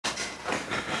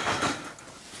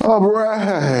All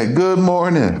right. Good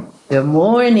morning. Good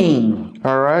morning.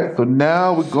 All right. So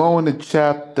now we're going to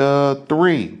chapter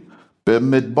 3,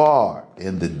 Bimidbar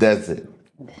in the desert,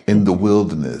 in the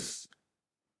wilderness.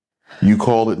 You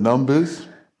call it Numbers,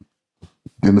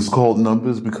 and it's called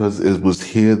Numbers because it was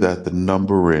here that the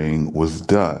numbering was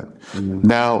done.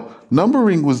 Now,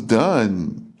 numbering was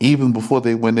done even before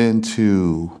they went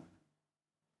into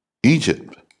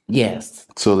Egypt. Yes.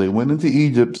 So they went into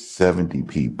Egypt, 70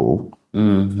 people.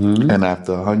 And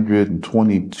after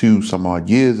 122 some odd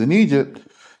years in Egypt,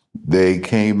 they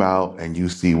came out, and you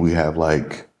see we have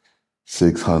like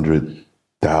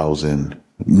 600,000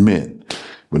 men.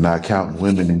 We're not counting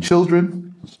women and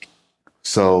children.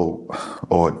 So,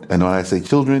 and when I say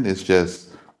children, it's just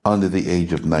under the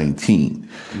age of 19.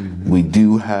 We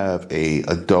do have a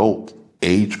adult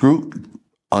age group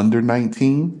under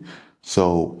 19.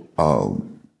 So,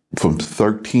 from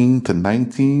 13 to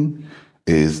 19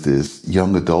 is this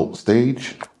young adult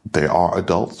stage. They are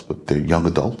adults, but they're young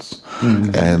adults.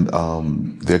 And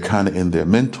they're kind of in their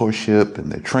mentorship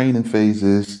and their training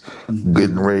phases,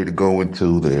 getting ready to go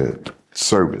into their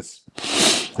service.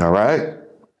 All right?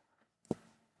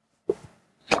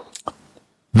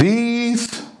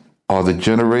 These are the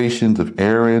generations of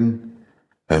Aaron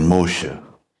and Musa,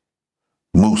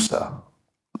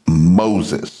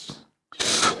 Moses,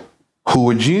 who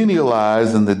were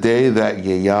genealogized in the day that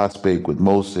Yah spake with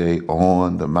Moses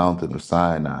on the mountain of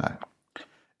Sinai.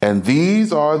 And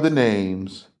these are the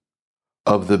names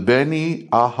of the Beni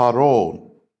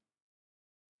Aharon,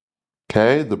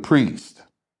 okay, the priest,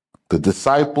 the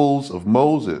disciples of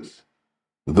Moses,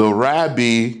 the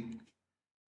Rabbi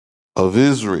of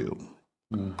Israel.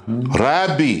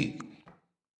 Rabbi.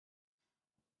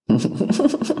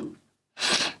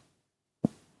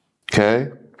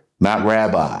 Okay? Not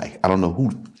rabbi. I don't know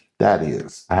who that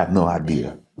is. I have no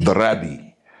idea. The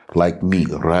Rabbi, like me.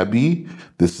 Rabbi,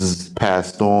 this is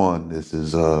passed on. This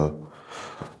is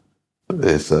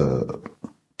it's a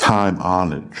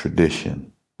time-honored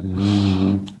tradition.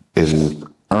 It is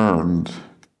earned,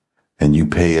 and you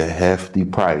pay a hefty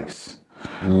price.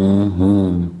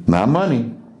 Not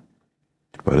money,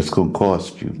 but it's going to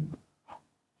cost you.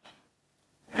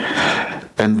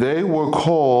 And they were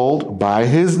called by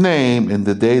his name in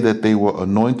the day that they were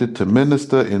anointed to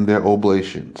minister in their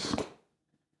oblations.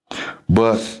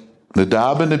 But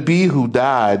Nadab and Abihu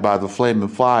died by the flaming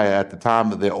fire at the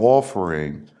time of their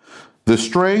offering, the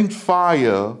strange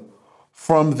fire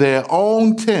from their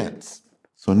own tents.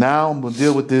 So now I'm going to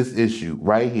deal with this issue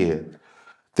right here.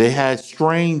 They had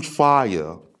strange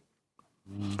fire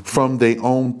from their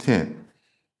own tent.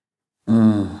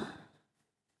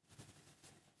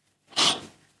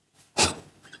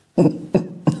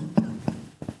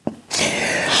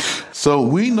 So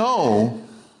we know,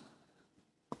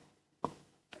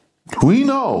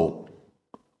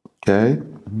 okay?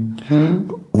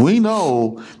 We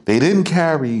know they didn't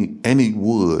carry any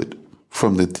wood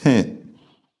from the tent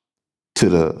to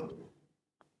the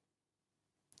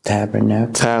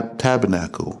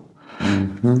tabernacle.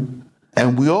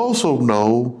 And we also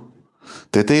know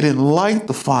that they didn't light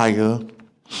the fire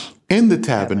in the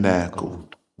tabernacle.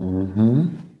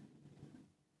 And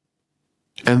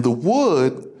the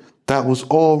wood that was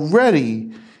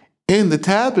already in the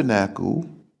tabernacle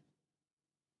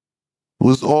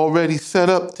was already set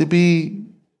up to be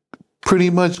pretty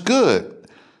much good.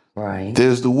 Right.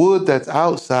 There's the wood that's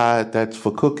outside that's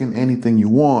for cooking anything you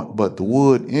want, but the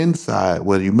wood inside,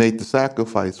 where you made the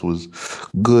sacrifice, was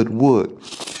good wood.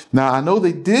 Now, I know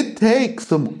they did take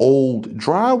some old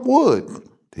dry wood.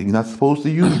 You're not supposed to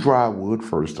use dry wood,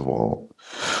 first of all.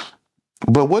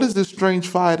 But what is this strange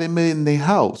fire they made in their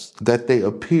house that they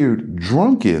appeared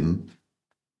drunken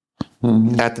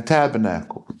at the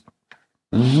tabernacle?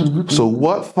 So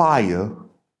what fire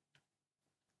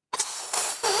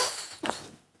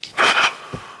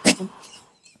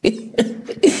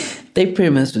They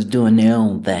pretty much was doing their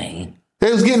own thing.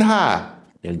 they was getting high?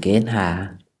 They're getting high.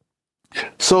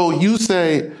 So you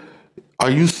say, are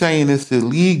you saying it's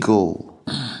illegal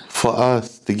for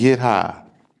us to get high?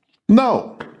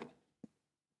 No,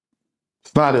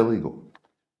 it's not illegal.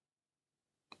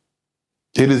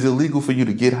 It is illegal for you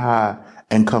to get high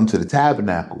and come to the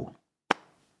tabernacle.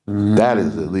 That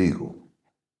is illegal.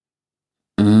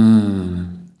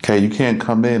 Okay, you can't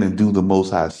come in and do the Most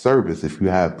High service. If you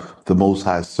have the Most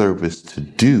High service to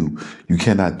do, you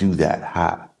cannot do that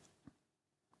high.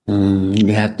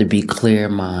 You have to be clear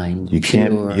mind. You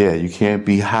can't, pure. yeah, you can't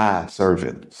be high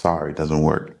serving. Sorry, it doesn't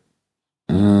work.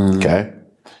 Okay?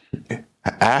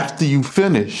 After you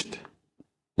finished,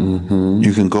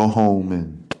 you can go home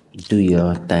and Do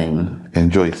your thing.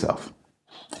 enjoy yourself.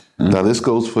 Now this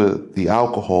goes for the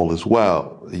alcohol as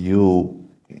well. I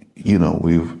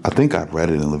think I've read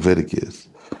it in Leviticus.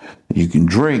 You can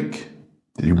drink,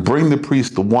 you bring the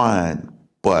priest the wine,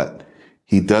 but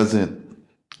he doesn't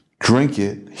drink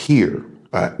it here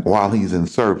while he's in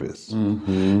service.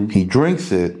 He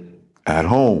drinks it at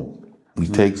home. He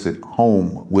takes it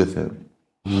home with him.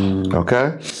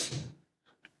 Okay?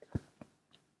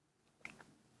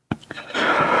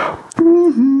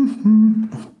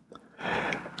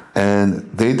 And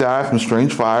they died from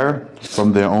strange fire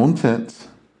from their own tents,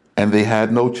 and they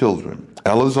had no children.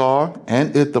 Eleazar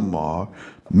and Ithamar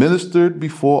ministered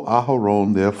before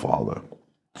Aharon their father.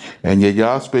 And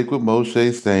Yahweh spake with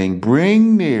Moshe, saying,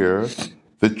 bring near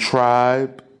the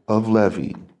tribe of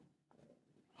Levi,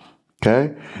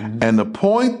 okay, and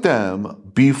appoint them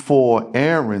before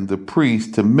Aaron the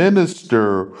priest to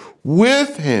minister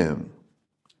with him.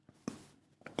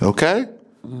 Okay?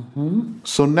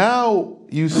 So now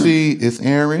you see it's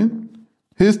Aaron,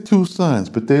 his two sons,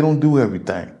 but they don't do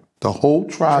everything. The whole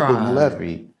tribe of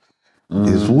Levi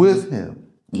is with him.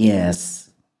 Yes.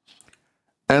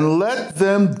 And let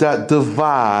them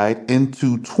divide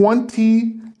into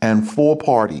 24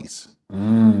 parties.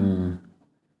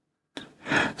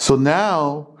 So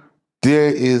now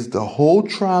there is the whole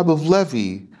tribe of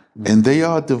Levi, and they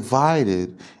are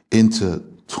divided into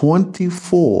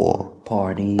 24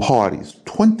 parties.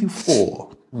 24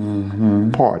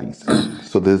 parties.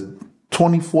 So there's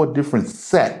 24 different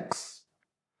sects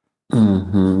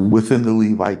within the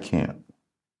Levite camp.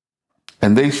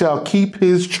 And they shall keep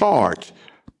his charge.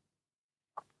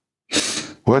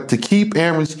 But to keep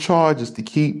Aaron's charge is to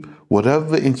keep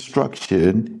whatever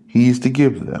instruction he's to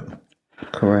give them.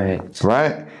 Correct.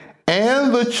 Right?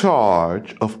 And the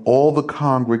charge of all the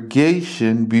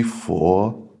congregation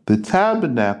before the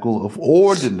tabernacle of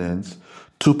ordinance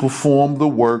to perform the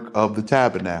work of the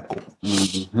tabernacle.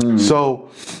 So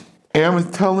Aaron's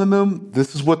telling them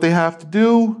this is what they have to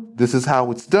do. This is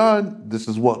how it's done. This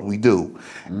is what we do.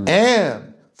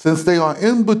 And since they are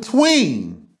in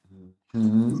between,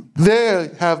 they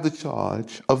have the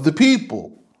charge of the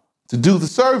people to do the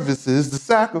services, the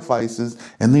sacrifices,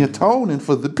 and the atoning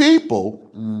for the people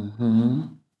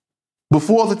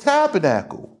before the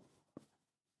tabernacle.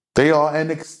 They are an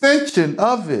extension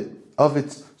of it, of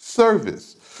its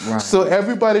service. Right. So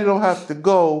everybody don't have to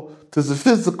go to the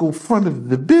physical front of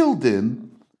the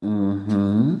building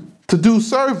to do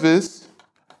service.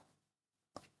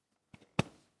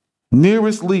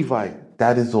 Nearest Levite,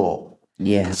 that is all.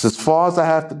 Yes. It's as far as I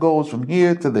have to go is from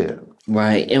here to there.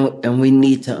 Right. And we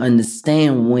need to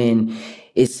understand when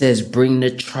it says bring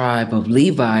the tribe of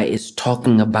Levi, it's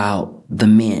talking about the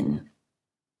men.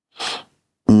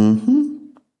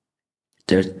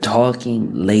 They're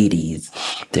talking, ladies,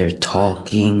 they're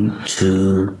talking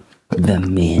to the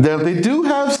men. Now, they do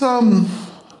have some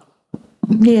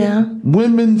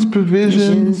women's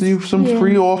provisions, some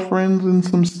free offerings and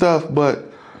some stuff,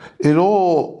 but it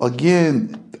all,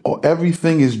 again,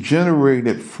 everything is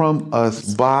generated from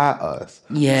us, by us.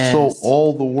 Yes. So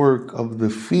all the work of the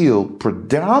field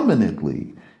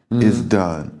predominantly is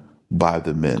done by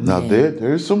the men. Now,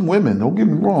 there's some women, don't get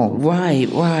me wrong. Right.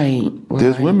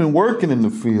 There's women working in the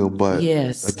field, but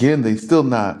again, they still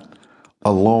not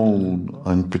alone,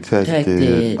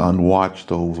 unprotected,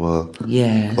 unwatched over.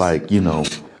 Yes. Like,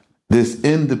 this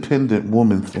independent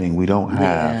woman thing we don't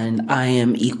have. And I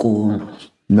am equal.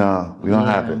 No, we don't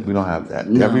have it. We don't have that.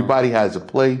 No. Everybody has a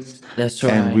place. That's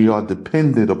right. And we are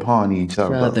dependent upon each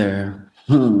other.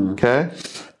 Okay?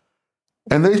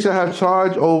 And they shall have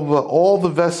charge over all the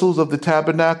vessels of the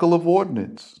tabernacle of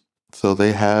ordinance. So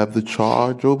they have the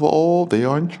charge over all. They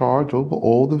are in charge over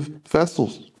all the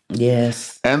vessels.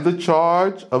 Yes. And the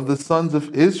charge of the sons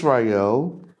of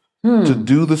Israel to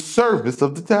do the service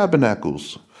of the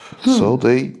tabernacles. So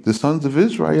the sons of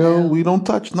Israel, we don't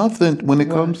touch nothing when it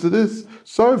comes to this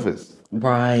service.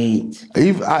 Right.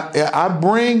 I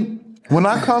bring, when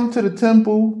I come to the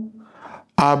temple,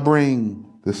 I bring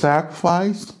the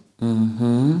sacrifice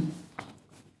and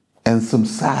some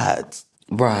sides.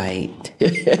 Right.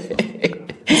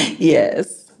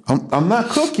 Yes. I'm not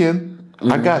cooking.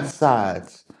 I got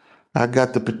sides. I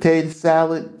got the potato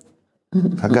salad.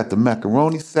 I got the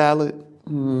macaroni salad.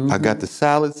 I got the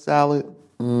salad.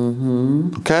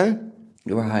 Okay?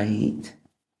 Right.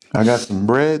 I got some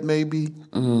bread maybe.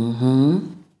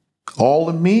 All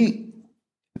the meat,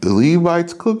 the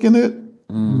Levites cooking it,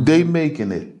 they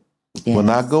making it. Yes. When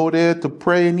I go there to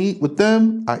pray and eat with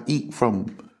them, I eat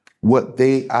from what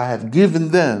I have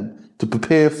given them to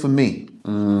prepare for me.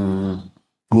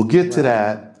 We'll get to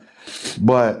that,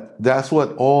 but that's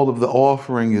what all of the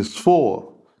offering is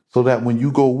for, so that when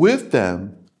you go with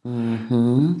them,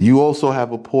 You also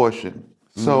have a portion.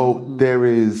 So there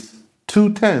is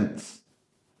 2/10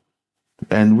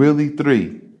 and really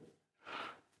 3.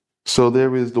 So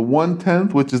there is the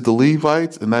 1/10, which is the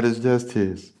Levites, and that is just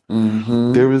his.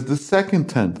 There is the second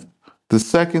tenth. The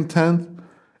second tenth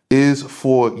is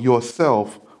for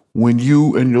yourself when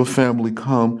you and your family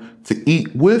come to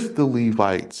eat with the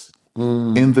Levites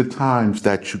in the times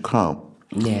that you come.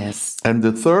 Yes. And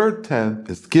the third tenth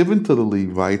is given to the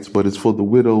Levites, but it's for the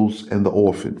widows and the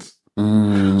orphans.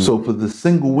 So for the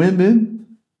single women,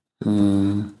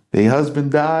 their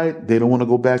husband died, they don't want to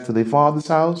go back to their father's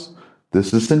house. This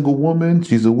is a single woman,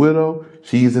 she's a widow,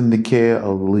 she's in the care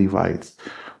of the Levites.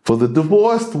 For the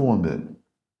divorced woman,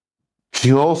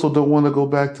 she also don't want to go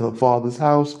back to her father's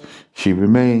house. She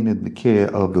remained in the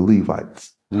care of the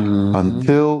Levites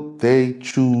until they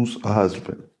choose a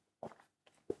husband.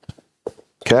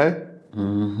 Okay?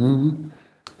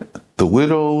 The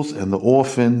widows and the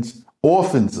orphans,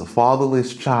 a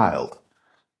fatherless child.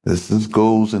 This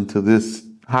goes into this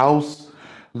house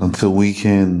until we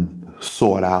can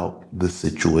sort out the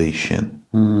situation.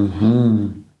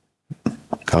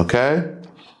 Okay?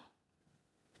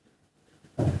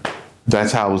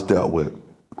 That's how it's dealt with.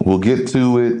 We'll get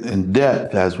to it in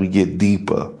depth as we get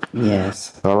deeper.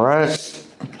 Yes. All right?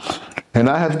 And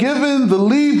I have given the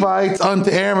Levites unto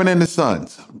Aaron and his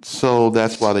sons. So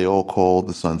that's why they all called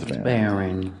the sons of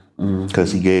Aaron.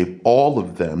 Because he gave all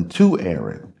of them to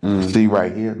Aaron. See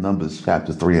right here, Numbers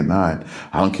chapter 3 and 9.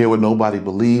 I don't care what nobody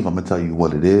believes. I'm going to tell you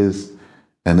what it is.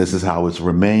 And this is how it's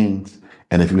remained.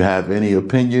 And if you have any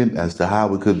opinion as to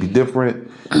how it could be different,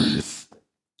 just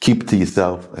keep it to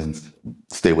yourself and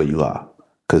stay where you are.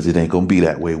 Because it ain't going to be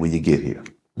that way when you get here.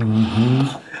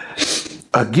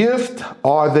 A gift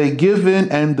are they given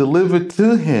and delivered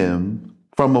to him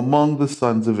from among the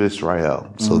sons of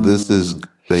Israel. So this is,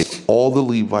 all the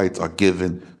Levites are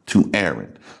given to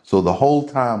Aaron. So the whole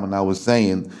time when I was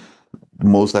saying,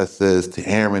 Moses says to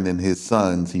Aaron and his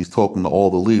sons, he's talking to all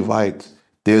the Levites,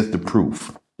 there's the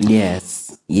proof.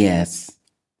 Yes. Yes.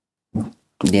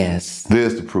 Yes.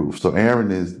 There's the proof. So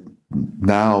Aaron is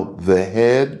now the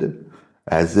head,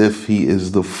 as if he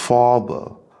is the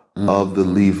father of the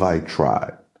Levite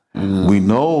tribe. We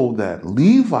know that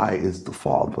Levi is the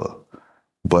father,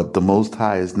 but the Most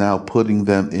High is now putting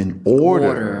them in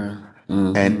order.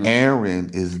 And Aaron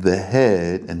is the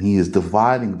head, and he is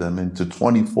dividing them into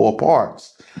 24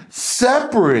 parts,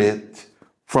 separate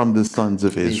from the sons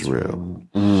of Israel.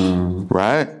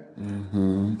 Right?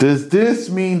 Does this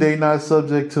mean they're not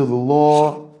subject to the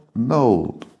law?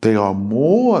 No, they are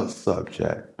more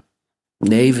subject.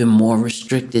 They're even more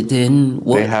restricted than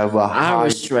what They have a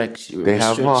restriction.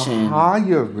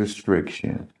 higher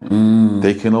restriction.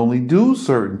 They can only do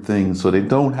certain things, so they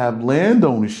don't have land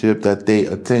ownership that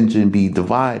their attention be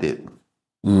divided.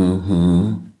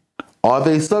 Are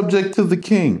they subject to the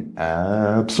king?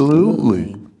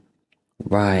 Absolutely.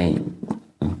 Right.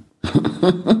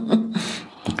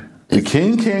 The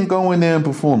king can't go in there and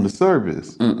perform the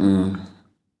service.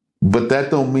 But that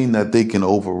don't mean that they can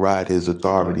override his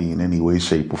authority in any way,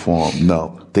 shape, or form.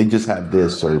 No, they just have their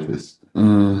service.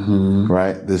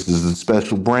 Right? This is a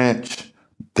special branch.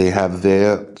 They have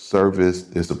their service.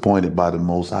 It's appointed by the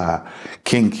Most High.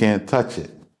 King can't touch it.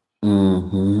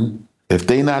 If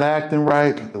they not acting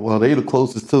right, well, they the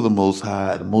closest to the Most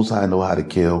High. The Most High know how to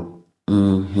kill.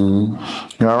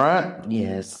 All right?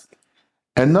 Yes.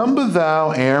 And number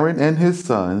thou Aaron and his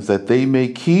sons, that they may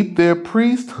keep their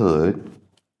priesthood,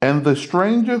 and the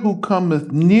stranger who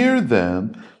cometh near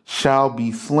them shall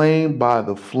be slain by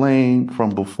the flame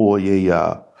from before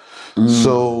Yah.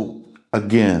 So,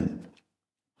 again,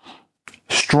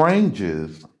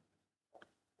 strangers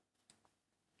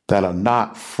that are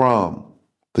not from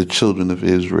the children of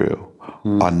Israel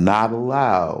are not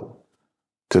allowed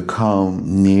to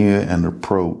come near and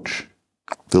approach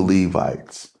the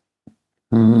Levites.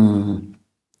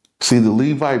 See, the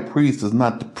Levite priest is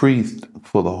not the priest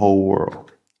for the whole world.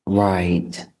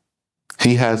 Right.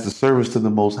 He has the service to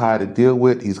the Most High to deal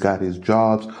with. He's got his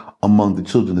jobs among the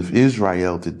children of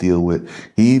Israel to deal with.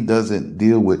 He doesn't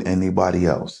deal with anybody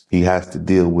else. He has to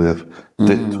deal with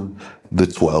the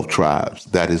 12 tribes.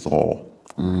 That is all.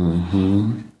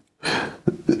 The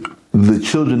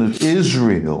children of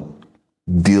Israel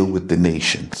deal with the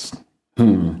nations.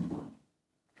 I'm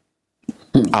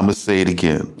going to say it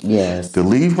again. Yes. The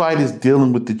Levite is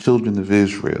dealing with the children of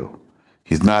Israel.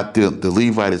 The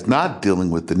Levite is not dealing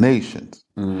with the nations.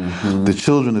 The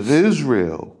children of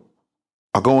Israel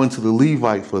are going to the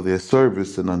Levite for their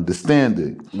service and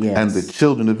understanding. Yes. And the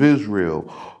children of Israel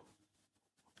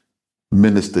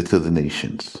minister to the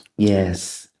nations.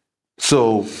 Yes.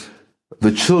 So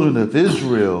The children of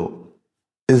Israel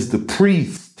is the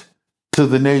priest to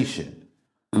the nation.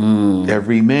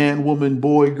 Every man, woman,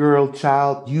 boy, girl,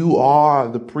 child, you are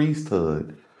the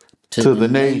priesthood to the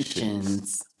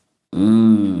nations.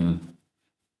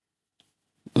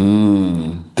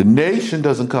 The nation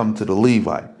doesn't come to the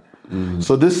Levite.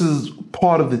 So this is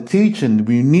part of the teaching.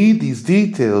 We need these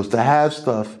details to have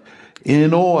stuff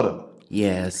in order.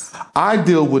 Yes. I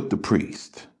deal with the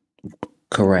priest.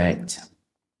 Correct.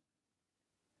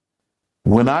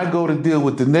 When I go to deal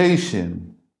with the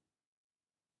nation,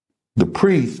 the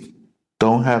priest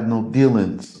don't have no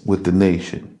dealings with the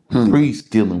nation. The priest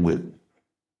dealing with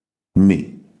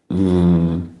me.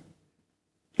 You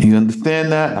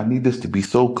understand that? I need this to be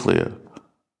so clear.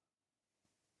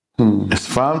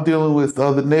 If I'm dealing with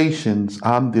other nations,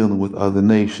 I'm dealing with other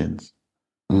nations.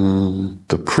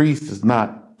 The priest is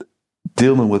not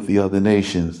dealing with the other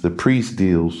nations. The priest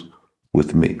deals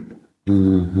with me.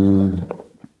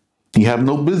 He have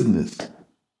no business.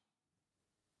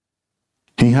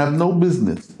 He have no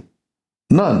business.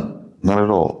 None. Not at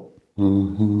all.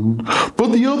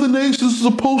 But the other nations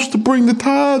are supposed to bring the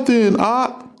tithe in.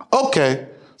 Okay.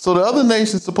 So the other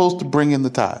nations supposed to bring in the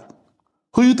tithe.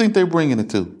 Who you think they're bringing it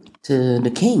to? To the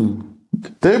king.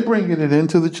 They're bringing it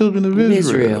into the children of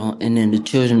Israel. And then the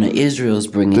children of Israel is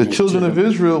bringing it. The children of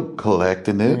Israel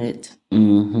collecting it.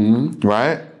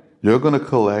 Right? You're going to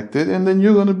collect it, and then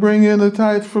you're going to bring in a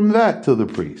tithe from that to the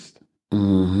priest.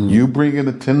 You bring in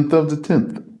a tenth of the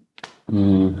tenth.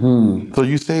 So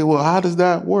you say, well, how does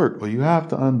that work? Well, you have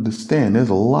to understand there's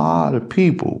a lot of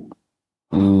people.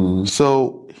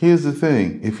 So here's the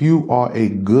thing. If you are a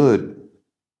good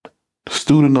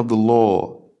student of the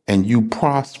law and you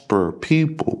prosper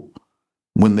people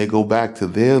when they go back to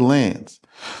their lands,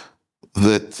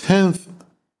 the tenth,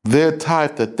 their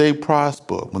tithe that they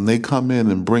prosper, when they come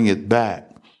in and bring it back,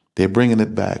 they're bringing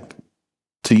it back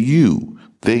to you.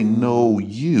 They know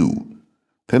you.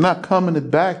 They're not coming it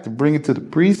back to bring it to the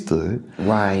priesthood.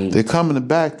 Right. They're coming it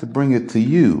back to bring it to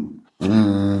you.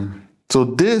 So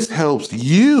this helps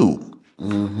you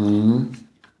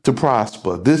to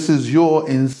prosper. This is your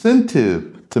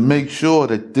incentive to make sure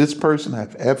that this person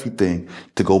have everything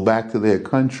to go back to their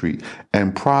country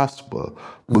and prosper,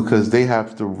 because they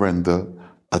have to render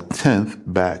a tenth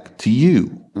back to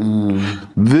you.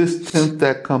 This tenth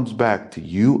that comes back to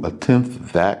you, a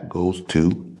tenth that goes to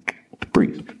the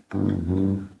priest.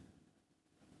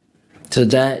 So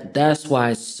that's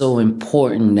why it's so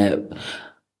important that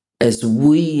as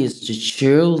we, as the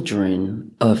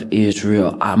children of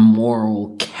Israel, our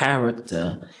moral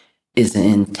character is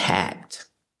intact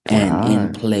and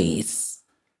in place.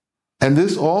 And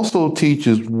this also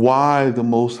teaches why the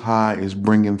Most High is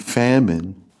bringing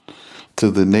famine to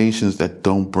the nations that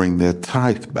don't bring their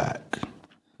tithe back.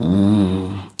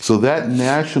 So that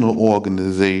national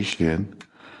organization,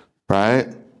 right?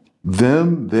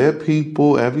 Their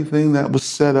people, everything that was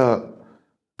set up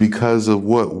because of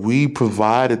what we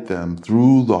provided them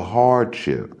through the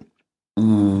hardship,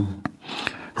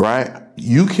 right?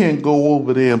 You can't go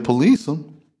over there and police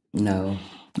them. No.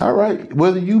 All right.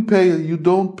 Whether you pay or you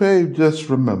don't pay, just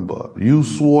remember, you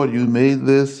swore you made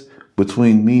this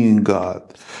between me and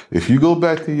God. If you go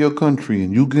back to your country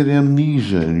and you get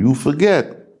amnesia and you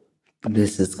forget,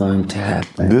 this is going to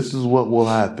happen. This is what will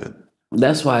happen.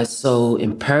 That's why it's so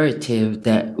imperative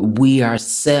that we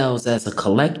ourselves as a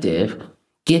collective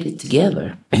get it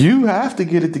together. You have to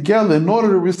get it together in order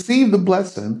to receive the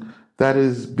blessing that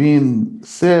is being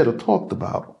said or talked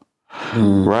about.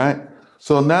 Right?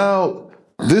 So now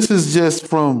this is just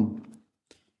from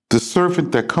the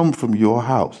servant that come from your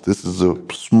house. This is a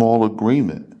small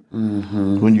agreement.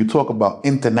 When you talk about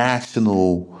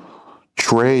international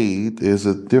trade, there's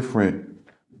a different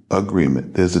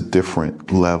agreement. There's a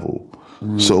different level.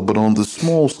 So, but on the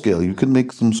small scale, you can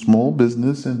make some small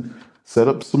business and set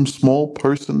up some small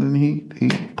person and he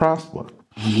prosper.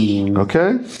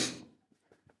 Okay?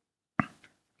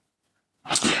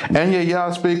 And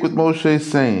Yah spake with Moshe,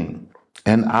 saying,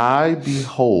 and I,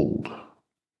 behold,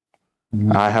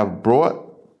 I have brought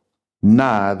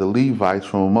nigh the Levites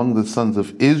from among the sons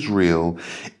of Israel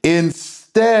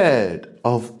instead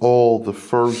of all the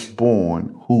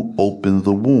firstborn who opened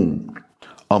the womb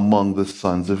among the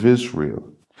sons of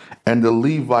Israel. And the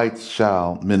Levites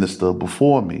shall minister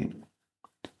before me.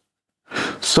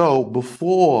 So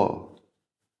before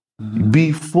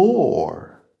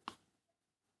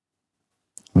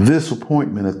this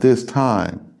appointment at this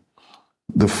time,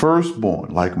 the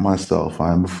firstborn, like myself,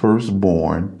 I am the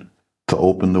firstborn to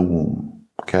open the womb,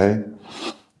 okay?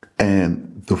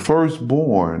 And the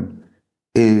firstborn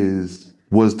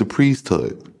was the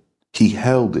priesthood. He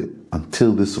held it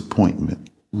until this appointment.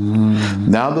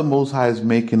 Now the Most High is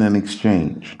making an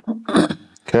exchange.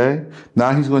 Okay?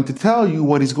 Now he's going to tell you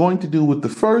what he's going to do with the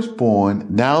firstborn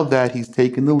now that he's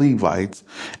taken the Levites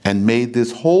and made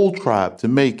this whole tribe to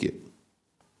make it.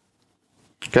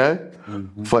 Okay?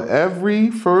 For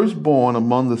every firstborn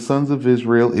among the sons of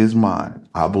Israel is mine.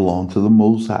 I belong to the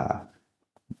Most High.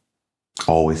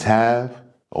 Always have,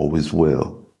 always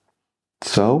will.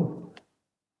 So,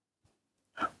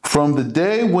 from the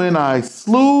day when I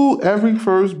slew every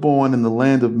firstborn in the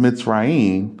land of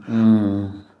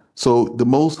Mitzrayim, so the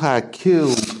Most High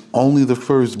killed only the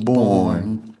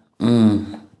firstborn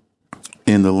in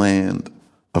the land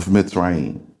of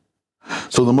Mitzrayim.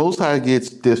 So the Most High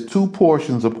there's two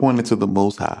portions appointed to the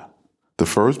Most High. The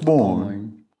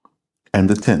firstborn and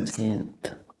the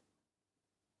 10th.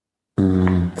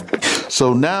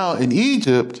 So now in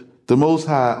Egypt, the Most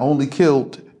High only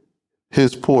killed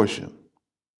his portion.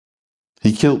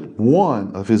 He killed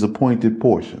one of his appointed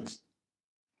portions.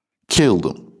 Killed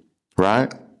him,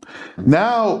 right?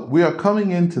 Now we are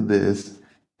coming into this,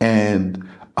 and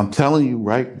I'm telling you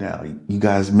right now, you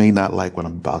guys may not like what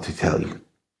I'm about to tell you.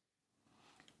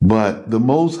 But the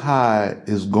Most High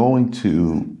is going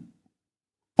to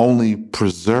only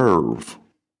preserve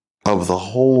of the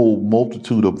whole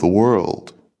multitude of the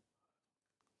world,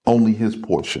 only his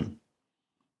portion.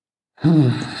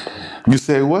 You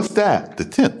say, what's that? The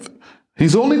 10th.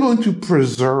 He's only going to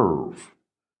preserve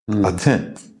a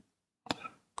 10th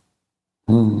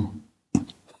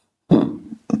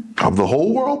of the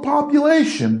whole world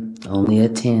population. Only a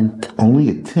 10th. Only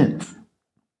a 10th.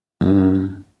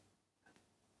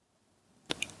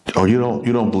 Oh, you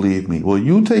don't believe me? Well,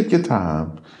 you take your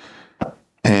time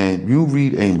and you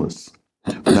read Amos.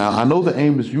 Now, I know the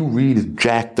Amos you read is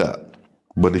jacked up,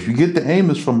 but if you get the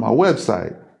Amos from my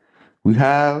website, we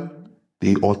have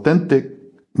the authentic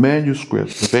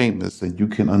manuscript of Amos, and you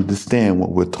can understand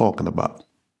what we're talking about.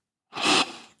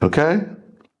 Okay?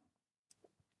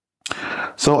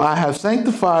 So I have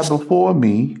sanctified before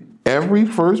me every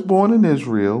firstborn in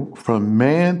Israel, from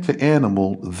man to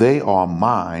animal, they are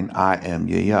mine. I am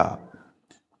Yah.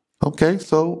 Okay,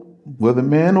 so whether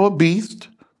man or beast,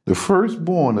 the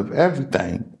firstborn of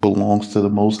everything belongs to the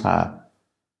Most High.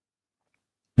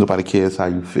 Nobody cares how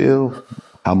you feel,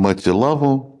 how much you love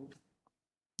him.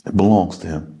 It belongs to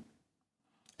him.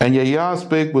 And Yah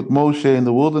spake with Moshe in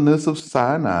the wilderness of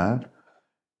Sinai,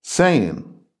 saying,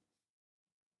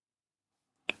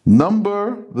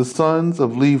 number the sons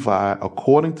of Levi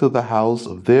according to the house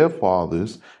of their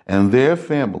fathers and their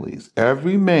families,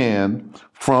 every man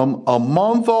from a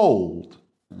month old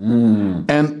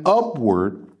and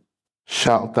upward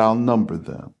shalt thou number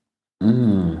them.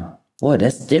 Boy,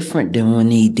 that's different than when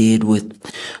he did with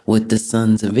the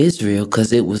sons of Israel,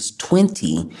 because it was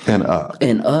 20 and up.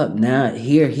 Now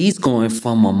here he's going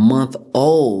from a month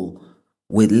old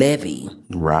with Levi.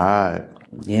 Right.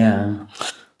 Yeah.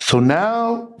 So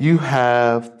now you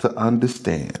have to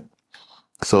understand.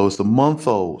 So it's a month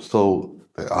old. So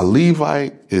a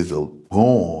Levite is a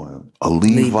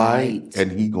Levite,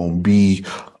 and he gonna be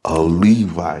a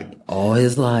Levite all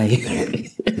his life.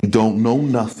 He don't know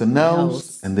nothing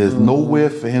else, and there's nowhere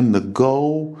for him to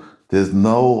go. There's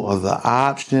no other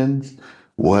options.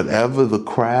 Whatever the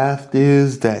craft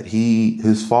is that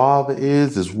his father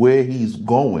is where he's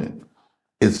going.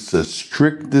 It's the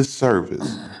strictest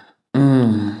service.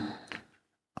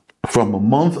 From a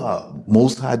month up,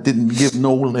 Most High didn't give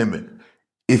no limit.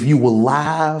 If you were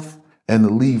alive and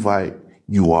a Levite,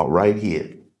 you are right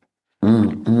here.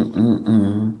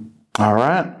 All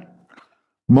right.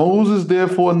 Moses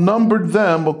therefore numbered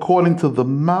them according to the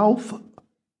mouth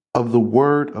of the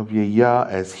word of Yah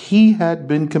as he had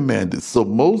been commanded. So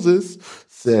Moses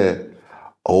said,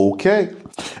 okay,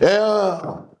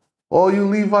 all you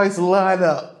Levites line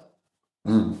up.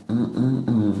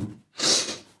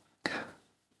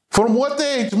 From what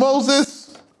age,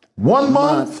 Moses? 1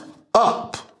 month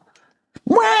up.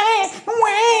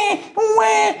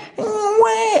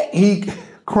 He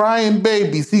crying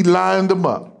babies, he lined them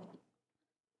up.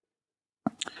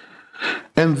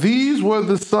 And these were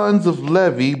the sons of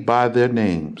Levi by their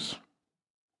names: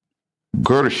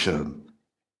 Gershon,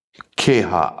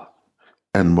 Keha,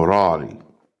 and Merari.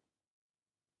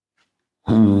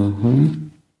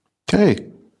 Okay.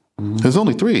 There's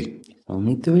only 3.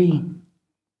 Only 3.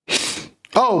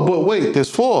 Oh, but wait, there's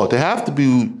 4. There have to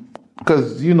be,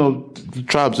 because, the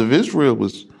tribes of Israel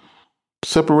was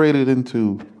separated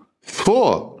into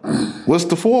 4. What's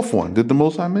the 4th one? Did the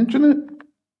Most High mention it?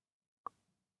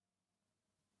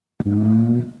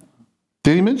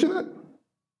 Did he mention it?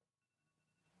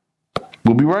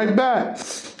 We'll be right back.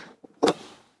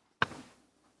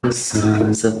 The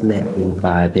sons of Levi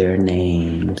by their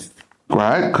names.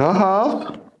 Right?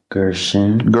 Kahath,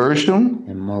 Gershom,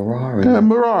 And Merari. and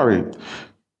Merari.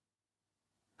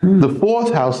 The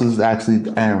fourth house is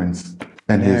actually Aaron's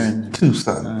and his two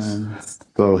sons.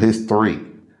 So his three.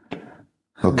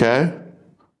 Okay?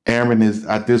 Aaron is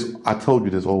at this. I told you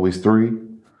there's always three.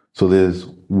 So there's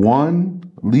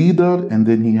one leader, and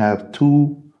then he have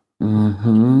two.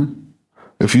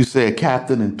 If you say a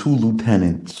captain and two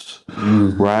lieutenants,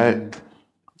 right?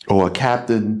 Or a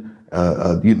captain,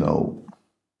 a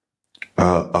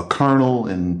colonel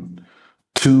and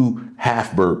two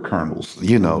half-bird colonels,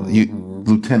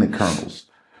 lieutenant colonels.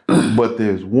 But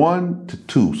there's 1 to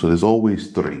 2, so there's always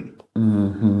 3.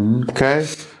 Okay?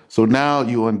 So now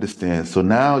you understand. So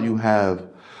now you have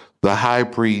the high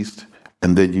priest,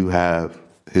 and then you have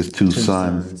his two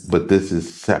sons, but this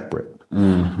is separate.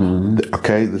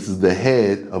 Okay? This is the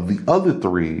head of the other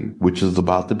 3, which is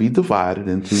about to be divided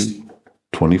into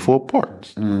 24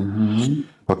 parts.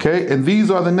 Okay? And these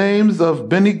are the names of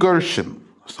Beni Gershon.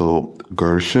 So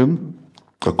Gershon,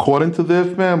 according to their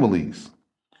families,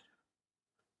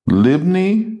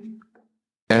 Libni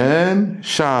and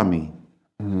Shami.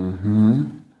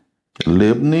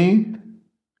 Libni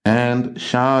and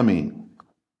Shami.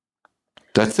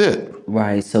 That's it.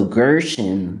 Right. So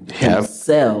Gershon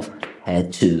himself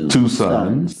had two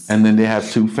sons. And then they have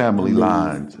 2 family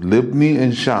lines, Libni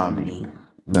and Shami.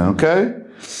 Okay?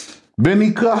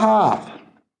 Beni Kahath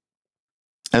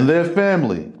and their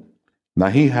family. Now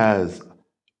he has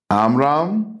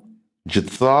Amram,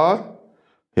 Jithar,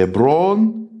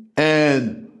 Hebron,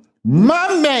 and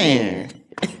my man,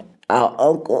 our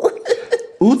uncle,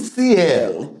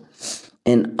 Uzziel.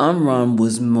 And Amram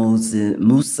was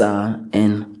Musa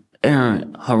and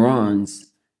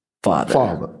Haran's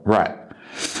father. Right.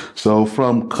 So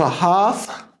from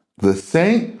Kahath, the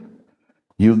saint,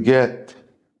 you get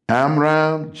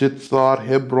Amram, Jithar,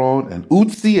 Hebron, and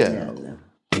Uzziel.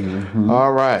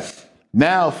 All right.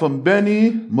 Now from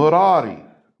Beni Merari,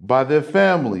 by their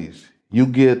families, you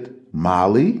get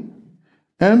Mali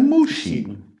and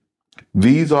Mushi.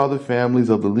 These are the families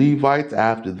of the Levites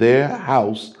after their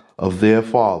house of their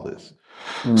fathers.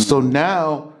 So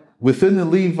now, within the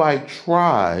Levite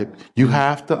tribe, you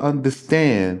have to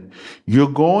understand you're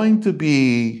not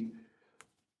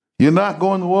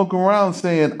going to walk around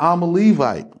saying, I'm a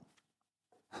Levite.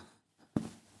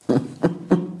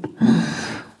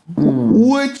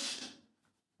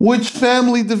 Which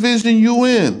family division you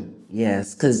in?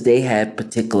 Yes, because they had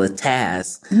particular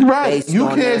tasks. Right. Based You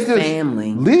on can't their just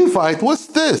family. Levite, what's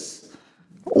this?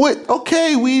 What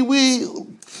okay,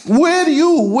 where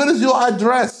is your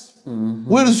address?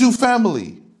 Where is your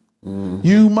family?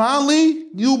 You Mali,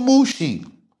 you Mushi.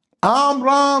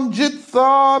 Amram,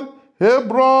 Jithar,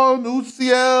 Hebron,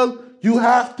 Uzziel, you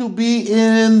have to be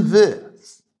in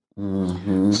this.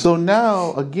 So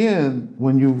now, again,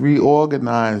 when you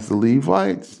reorganize the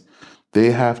Levites,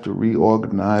 they have to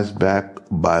reorganize back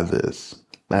by this.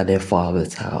 By their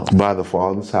father's house. By the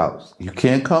father's house. You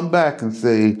can't come back and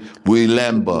say, we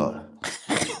Lemba.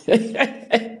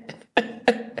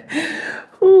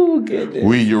 Oh, goodness.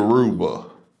 We Yoruba.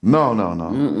 No.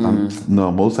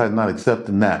 No, Most High not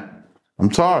accepting that.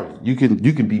 I'm sorry. You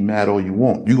can be mad all you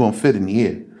want. You're going to fit in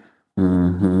here.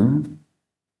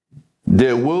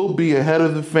 There will be a head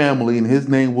of the family, and his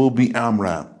name will be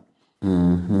Amram.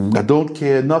 I don't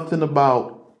care nothing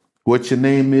about what your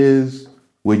name is,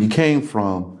 where you came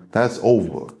from. That's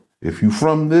over. If you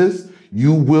from this,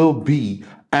 you will be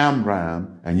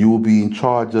Amram, and you will be in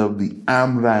charge of the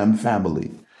Amram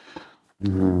family.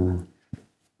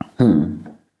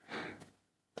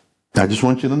 I just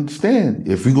want you to understand,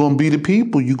 if you're going to be the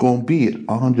people, you're going to be it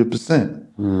 100%.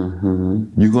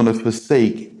 You're going to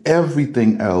forsake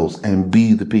everything else and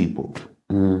be the people.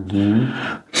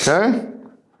 Okay?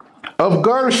 Of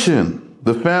Gershon,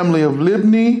 the family of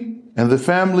Libni, and the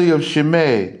family of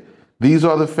Shimei. These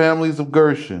are the families of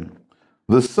Gershon.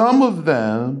 The sum of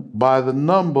them, by the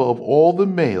number of all the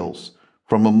males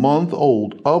from a month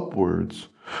old upwards,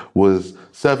 was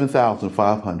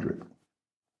 7,500.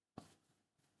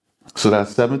 So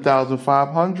that's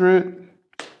 7,500,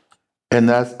 and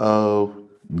that's of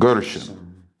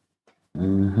Gershon.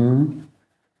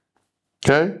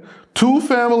 Okay? 2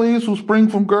 families who spring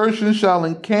from Gershon shall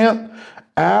encamp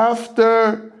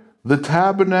after the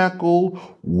tabernacle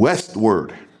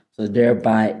westward. So they're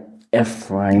by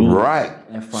Ephraim. Right.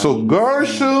 So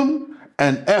Gershon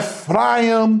and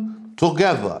Ephraim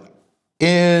together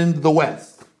in the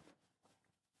west.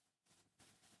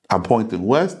 I'm pointing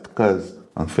west because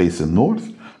I'm facing north.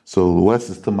 So the west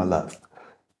is to my left.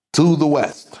 To the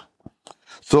west.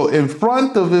 So in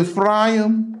front of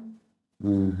Ephraim,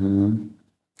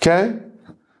 Okay?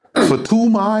 For 2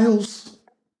 miles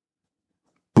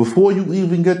before you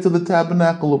even get to the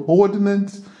tabernacle of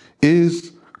ordinance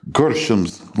is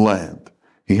Gershom's land.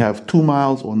 You have 2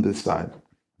 miles on this side.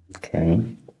 Okay.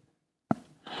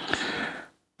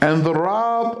 And the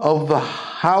rob of the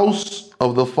house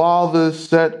of the fathers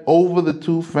set over the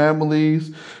 2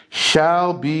 families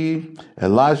shall be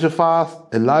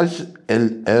Iljasaph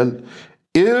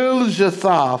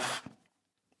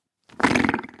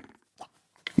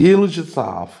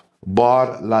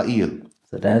bar Lail.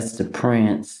 So that's the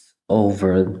prince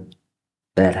over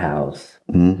that house.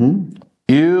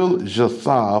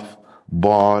 Iljasaph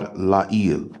bar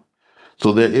Lail.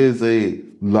 So there is a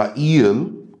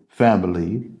Lail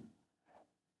family,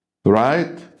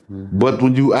 right? But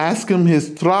when you ask him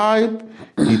his tribe,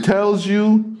 he tells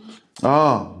you,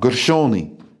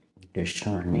 Gershoni.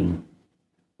 Gershoni.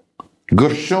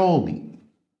 Gershoni.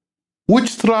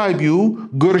 Which tribe you?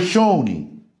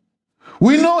 Gershoni.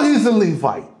 We know he's a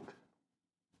Levite.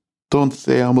 Don't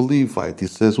say I'm a Levite. He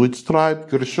says, which tribe?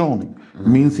 Gershoni.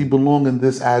 Means he belongs in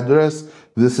this address.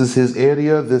 This is his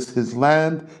area. This is his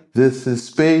land. This is his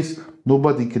space.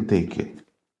 Nobody can take it.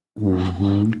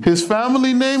 His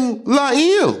family name,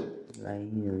 Lail.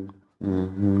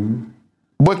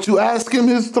 But you ask him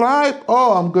his tribe,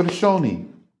 I'm Gershoni.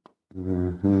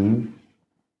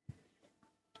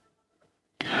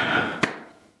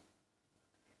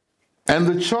 And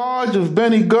the charge of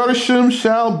Benny Gershom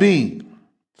shall be.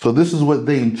 So this is what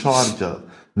they in charge of.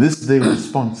 This is their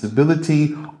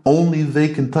responsibility. Only they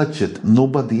can touch it.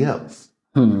 Nobody else.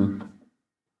 The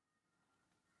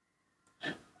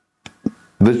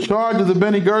charge of the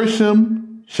Benny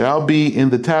Gershom shall be in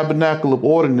the tabernacle of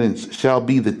ordinance, shall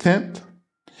be the tent,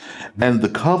 and the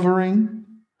covering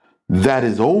that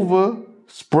is over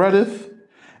spreadeth,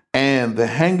 and the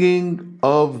hanging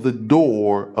of the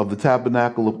door of the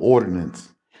tabernacle of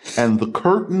ordinance, and the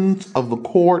curtains of the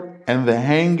court, and the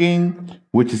hanging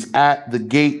which is at the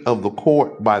gate of the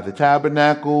court by the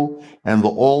tabernacle, and the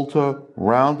altar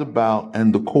round about,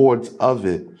 and the cords of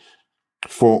it,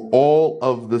 for all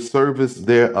of the service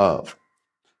thereof.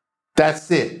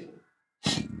 That's it.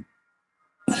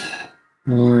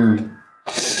 So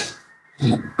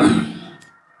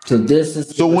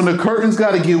when the curtains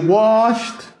got to get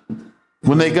washed,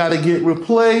 when they got to get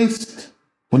replaced,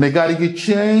 when they got to get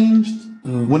changed,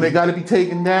 when they got to be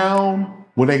taken down,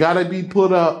 when they got to be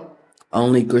put up,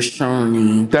 only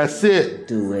Gershoni. That's it.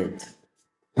 Do it.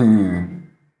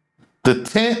 The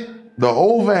tent, the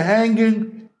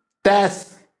overhanging,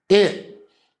 that's it.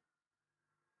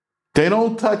 They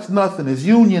don't touch nothing. It's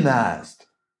unionized.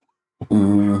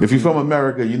 If you're from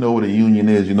America, you know what a union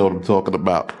is. You know what I'm talking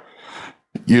about.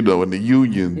 You know, in the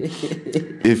union,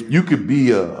 if you could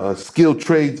be a skilled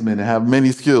tradesman and have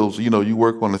many skills, you know, you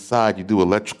work on the side, you do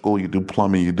electrical, you do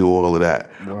plumbing, you do all of that.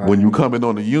 Right. When you come in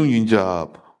on a union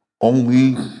job,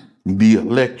 only the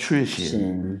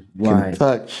electrician can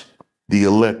touch the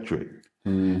electric.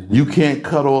 You can't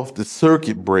cut off the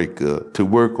circuit breaker to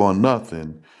work on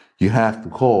nothing. You have to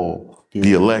call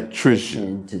the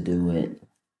electrician to do it.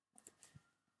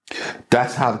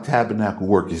 That's how the tabernacle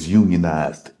work is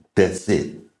unionized. That's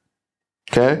it.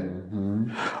 Okay?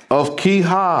 Of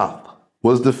Kehath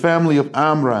was the family of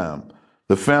Amram,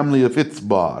 the family of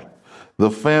Itzbar, the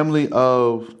family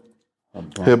of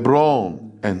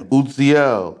Hebron and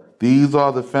Uzziel. These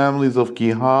are the families of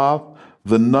Kehath,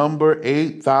 the number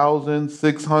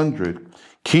 8,600,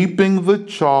 keeping the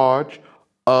charge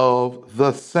of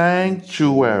the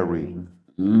sanctuary.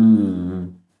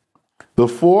 The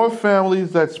 4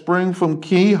 families that spring from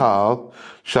Kehath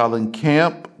shall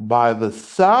encamp by the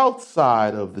south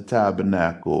side of the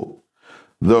tabernacle.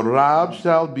 The Rab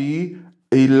shall be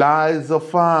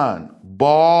Elizaphan,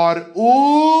 Bar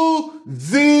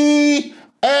Uziel.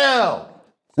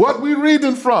 What we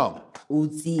reading from?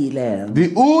 Uziel. The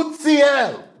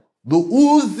Uziel. The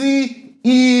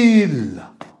Uziel.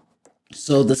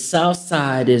 So the south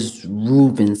side is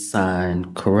Reuben's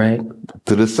side, correct?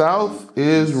 To the south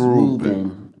is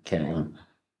Reuben. Okay.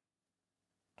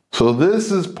 So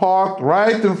this is parked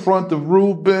right in front of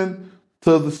Reuben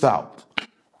to the south.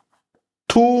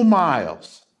 2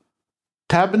 miles.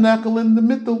 Tabernacle in the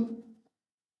middle.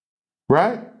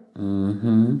 Right?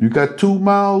 You got 2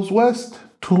 miles west,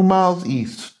 2 miles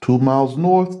east, 2 miles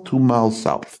north, 2 miles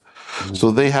south.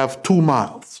 So they have 2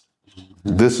 miles.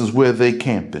 This is where they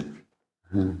camping.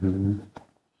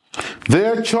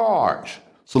 Their charge.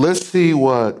 So let's see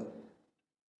what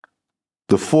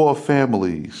the 4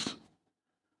 families,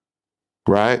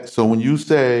 right? So when you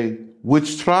say,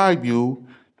 which tribe you,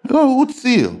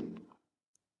 Uzziel.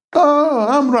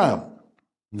 Amram.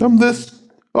 I'm this.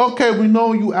 Okay, we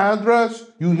know you address,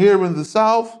 you here in the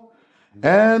south.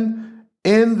 And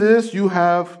in this you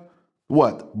have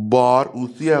what? Bar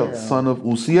Uziel, son of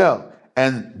Uziel.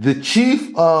 And the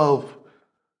chief of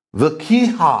the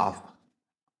Kehath,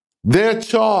 their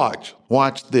charge,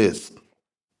 watch this.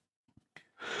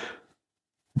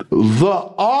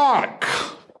 The ark.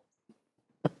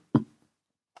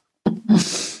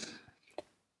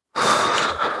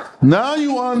 Now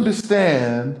you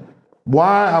understand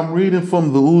why I'm reading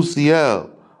from the Uziel.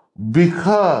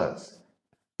 Because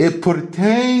it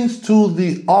pertains to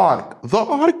the ark. The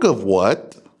ark of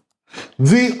what?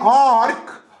 The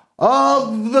ark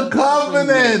of the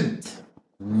covenant.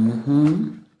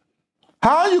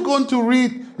 How are you going to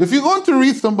read, if you're going to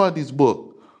read somebody's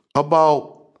book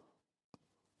about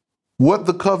what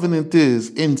the covenant is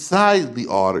inside the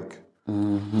ark,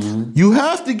 you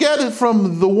have to get it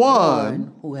from the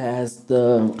one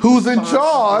who's in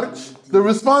charge, the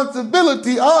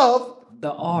responsibility of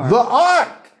the ark. The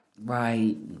ark.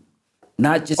 Right.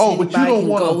 Not just but you don't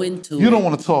want go into you don't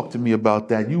want to talk to me about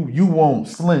that. You want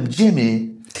Slim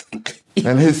Jimmy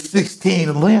and his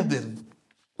 1611.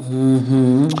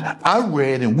 I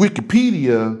read in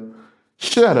Wikipedia.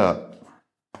 Shut up.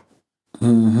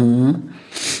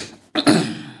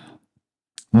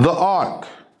 The ark,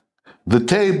 the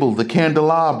table, the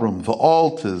candelabrum, the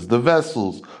altars, the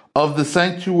vessels of the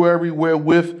sanctuary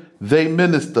wherewith they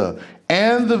minister,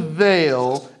 and the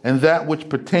veil and that which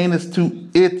pertaineth to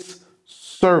its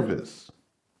service.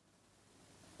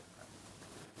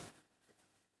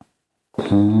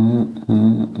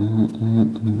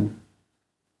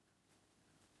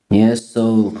 Yes,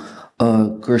 so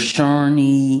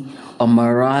Gershoni or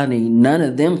Marathi, none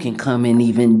of them can come and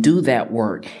even do that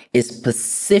work. It's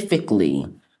specifically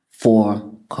for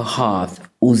Kohath,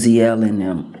 Uziel, and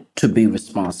them to be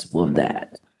responsible of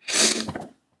that.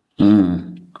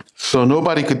 So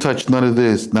nobody could touch none of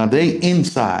this. Now they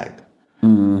inside.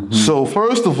 So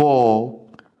first of all,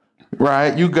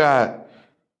 right, you got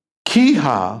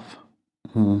Kehath,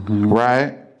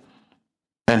 right,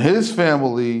 and his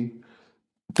family.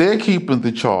 They're keeping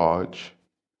the charge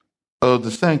of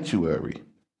the sanctuary.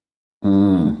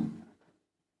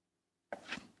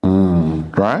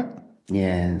 Right?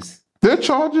 Yes. Their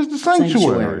charge is the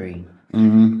sanctuary.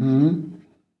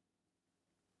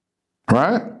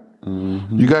 Right?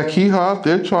 You got Kehath,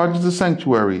 their charge is the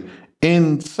sanctuary.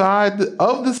 Inside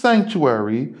of the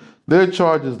sanctuary, their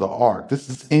charge is the ark. This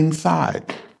is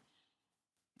inside.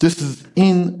 This is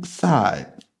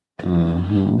inside.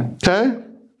 Okay?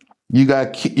 You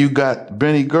got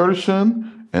Benny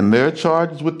Gershon, and their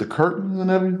charge is with the curtains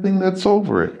and everything that's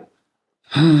over it.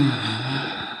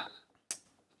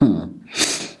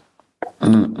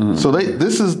 So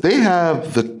they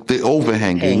have the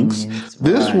overhangings.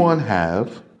 This one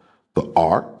have the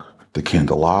ark, the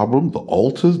candelabrum, the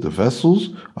altars, the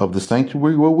vessels of the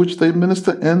sanctuary with which they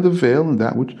minister, and the veil and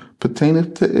that which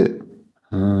pertaineth to it.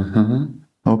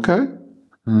 Okay?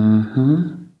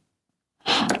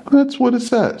 That's what it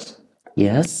says.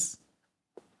 Yes.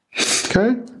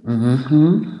 Okay?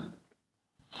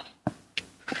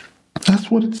 That's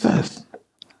what it says.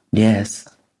 Yes.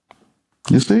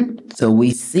 You see? So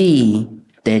we see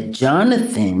that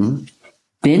Jonathan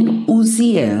ben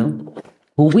Uziel,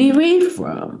 who we read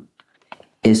from,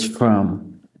 is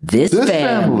from this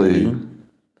family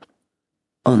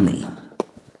only.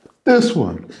 This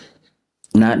one.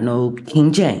 Not no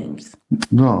King James.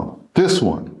 No, this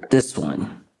one. This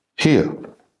one. Here.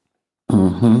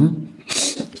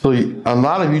 So a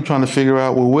lot of you trying to figure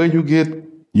out, well, where you get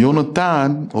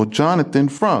Jonathan or Jonathan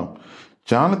from.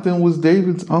 Jonathan was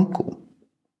David's uncle.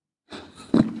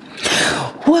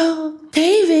 Well,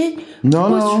 David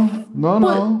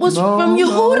was from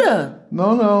Yehuda.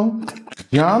 No.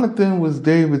 Jonathan was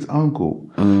David's uncle.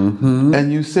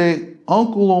 And you say,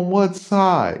 uncle on what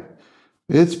side?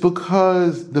 It's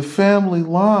because the family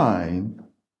line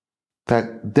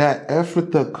that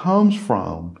Ephrathah comes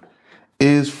from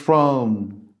is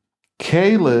from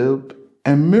Caleb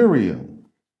and Miriam.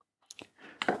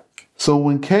 So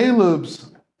when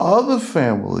Caleb's other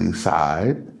family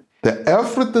side, the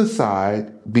Ephrathah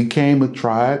side, became a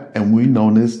tribe, and we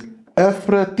known as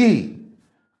Ephrathi.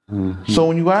 So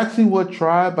when you ask me what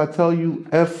tribe, I tell you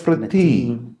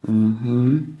Ephrathi.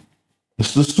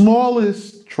 It's the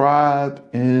smallest tribe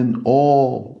in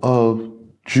all of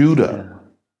Judah.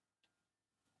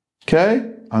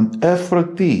 Okay? I'm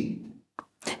Ephrathi.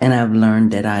 And I've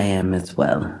learned that I am as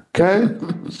well. Okay?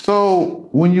 So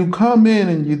when you come in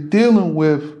and you're dealing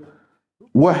with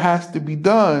what has to be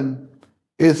done,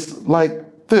 it's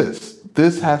like this.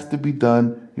 This has to be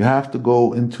done. You have to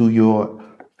go into your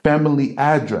family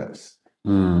address.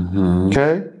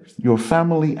 Okay? Your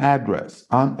family address.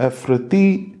 I'm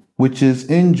Ephrati, which is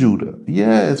in Judah.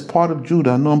 Yeah, it's part of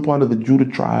Judah. I know I'm part of the Judah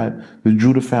tribe, the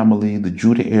Judah family, the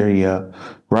Judah area,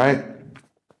 right?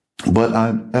 But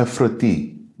I'm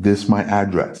Ephrati. This is my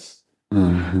address.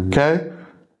 Okay?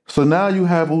 So now you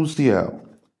have Uziel.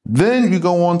 Then you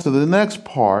go on to the next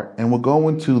part, and we're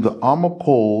going to the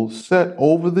Amakol set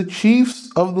over the chiefs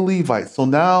of the Levites. So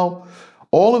now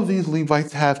all of these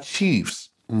Levites have chiefs.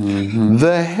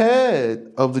 The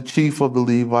head of the chief of the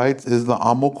Levites is the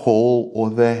Amakol,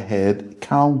 or the head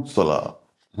counselor.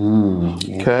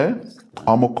 Okay?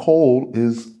 Amakol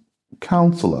is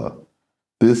counselor.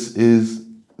 This is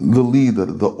the leader,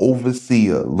 the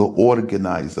overseer, the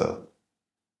organizer.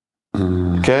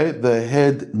 Okay, the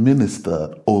head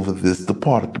minister over this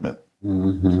department.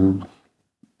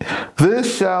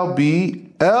 This shall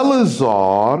be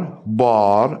Eleazar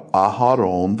bar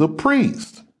Aharon the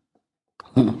priest.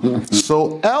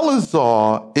 So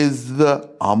Eleazar is the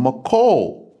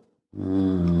Amakol.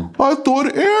 I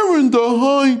thought Aaron the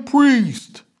high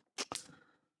priest.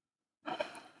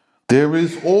 There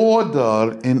is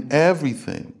order in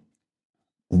everything.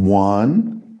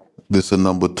 1, this is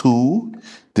number 2,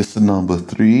 this is number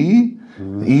 3.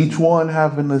 Each one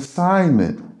have an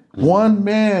assignment. One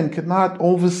man cannot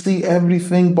oversee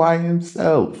everything by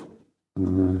himself.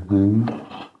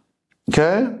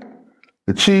 Okay?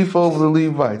 The chief over the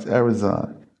Levites,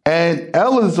 Arizon. And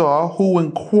Eleazar, who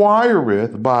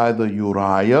inquireth by the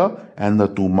Uriah and the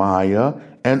Thumiah,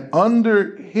 and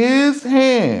under his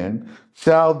hand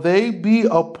shall they be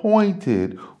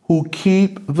appointed who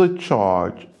keep the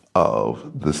charge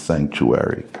of the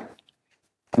sanctuary.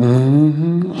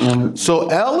 So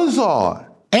Eleazar,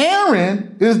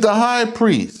 Aaron is the high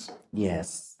priest.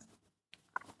 Yes.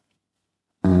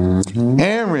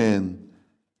 Aaron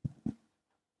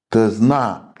does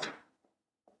not.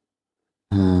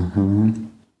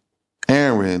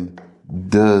 Aaron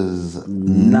does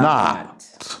not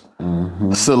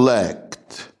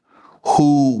select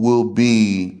who will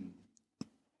be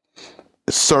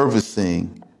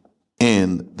servicing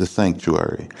in the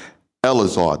sanctuary.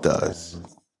 Eleazar does.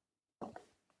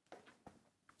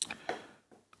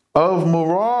 Of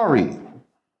Merari.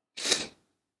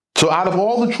 So out of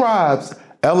all the tribes,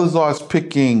 Eleazar is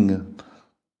picking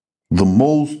the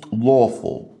most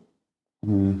lawful.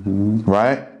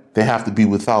 Right? They have to be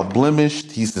without blemish.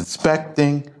 He's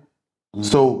inspecting.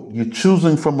 So you're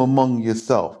choosing from among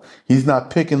yourself. He's not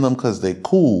picking them because they're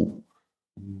cool.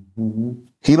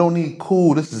 He don't need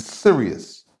cool. This is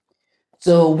serious.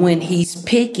 So when he's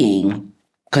picking,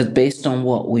 because based on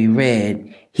what we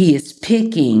read, he is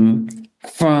picking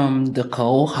from the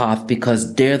Kohath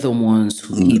because they're the ones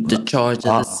who keep the charge of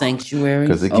the sanctuary.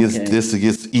 Because it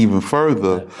gets even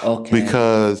further.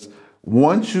 Because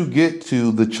once you get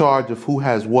to the charge of who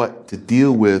has what to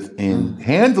deal with in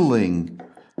handling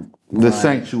the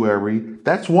sanctuary,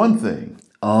 that's one thing.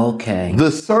 The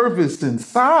service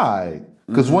inside,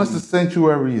 because once the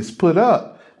sanctuary is put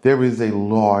up, there is a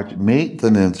large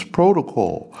maintenance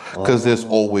protocol because there's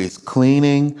always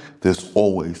cleaning, there's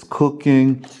always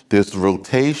cooking, there's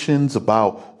rotations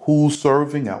about who's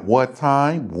serving at what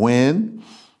time, when.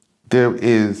 There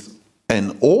is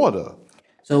an order.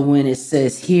 So when it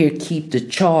says here, keep the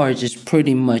charge, it's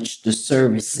pretty much the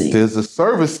servicing. There's a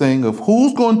servicing of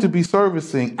who's going to be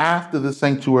servicing after the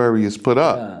sanctuary is put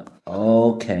up.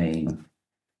 All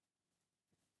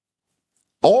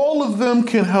of them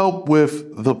can help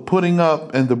with the putting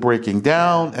up and the breaking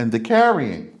down and the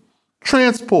carrying.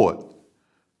 Transport.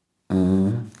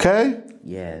 Okay?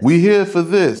 Yes. We're here for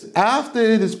this. After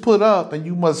it is put up and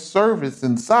you must service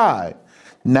inside,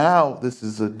 now this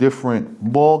is a different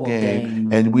ball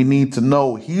game, and we need to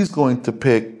know he's going to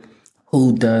pick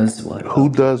who does what. Who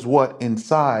does what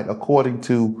inside according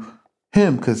to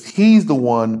him, because he's the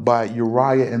one by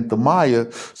Uriah and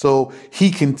Thumiah, so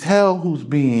he can tell who's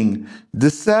being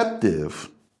deceptive,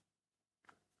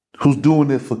 who's doing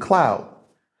it for clout,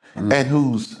 and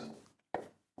who's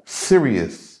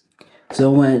serious.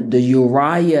 So when the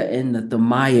Uriah and the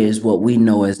Thumiah is what we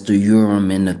know as the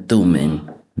Urim and the Thummim.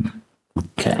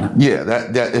 Okay. Yeah,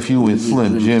 that if you were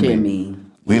Slim Jimmy,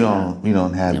 we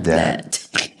don't have that.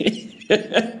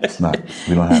 It's not.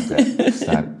 We don't have that. It's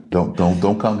not.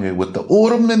 Don't come here with the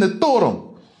Urim and the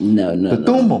Thummim. No. The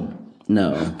Thummim.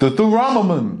 No. The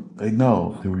Thummim.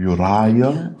 No. The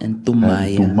Uriah and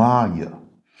Thumiah.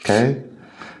 Okay.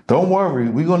 Don't worry.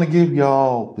 We're gonna give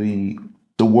y'all the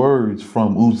words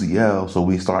from Uziel, so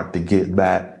we start to get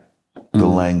back the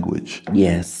language.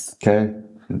 Yes. Okay.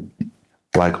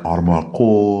 Like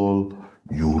Armakol,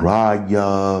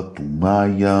 Uriah,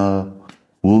 Thumiah.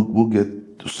 We'll get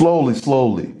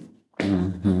slowly.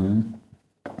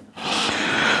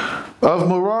 Of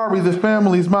Merari, the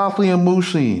families, Machli and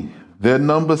Mushi, their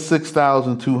number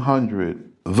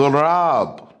 6,200. The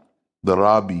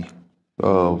Rabbi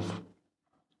of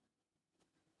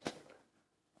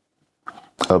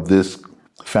this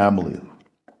family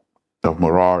of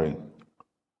Merari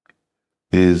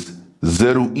is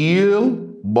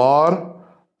Zeruiel bar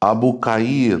Abu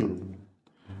Kail.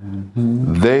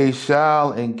 They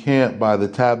shall encamp by the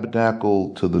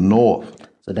tabernacle to the north.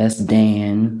 So that's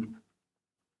Dan.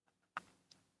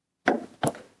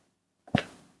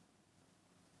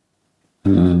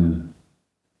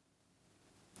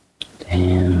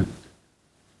 Dan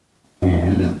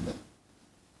and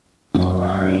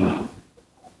Merari.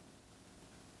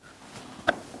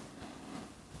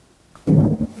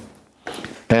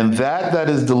 And that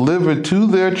is delivered to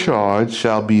their charge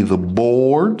shall be the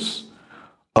boards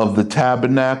of the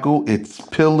tabernacle, its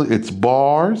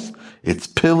bars, its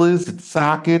pillars, its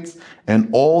sockets, and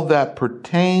all that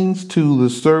pertains to the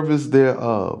service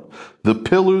thereof. The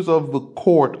pillars of the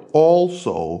court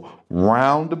also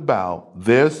round about,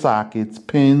 their sockets,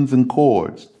 pins, and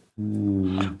cords.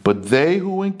 But they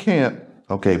who encamp,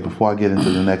 okay, before I get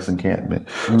into the next encampment.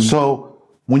 So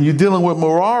when you're dealing with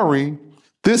Merari,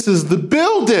 this is the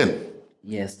building.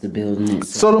 Yes, the building itself.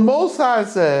 So the Most High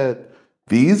said,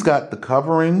 these got the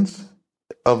coverings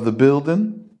of the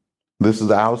building. This is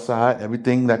outside,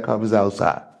 everything that covers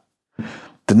outside.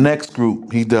 The next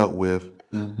group he dealt with,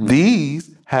 these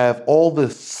have all the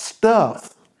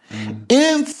stuff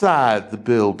inside the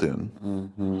building.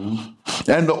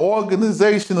 And the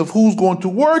organization of who's going to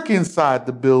work inside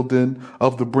the building,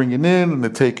 of the bringing in and the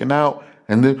taking out.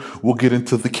 And then we'll get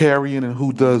into the carrying and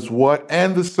who does what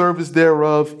and the service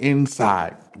thereof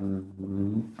inside.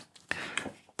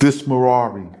 This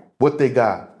Merari, what they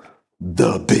got?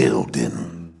 The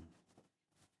building.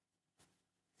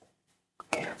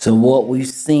 So what we've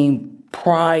seen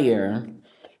prior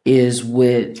is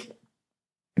with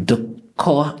the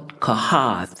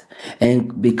Kohath,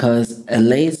 and because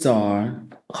Eleazar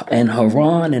and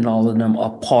Haran and all of them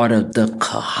are part of the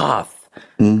Kohath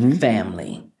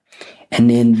family. And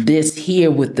then this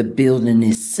here with the building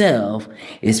itself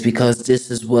is because this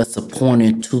is what's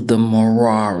appointed to the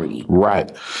Merari.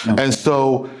 Right. Okay. And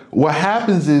so what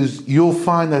happens is you'll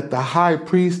find that the high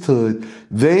priesthood,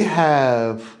 they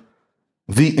have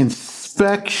the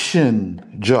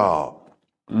inspection job.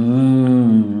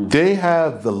 They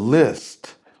have the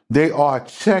list. They are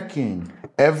checking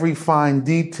every fine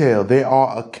detail. They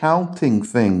are accounting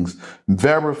things,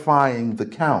 verifying the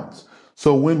counts.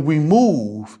 So when we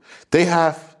move,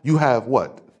 you have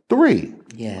what? 3.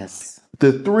 Yes.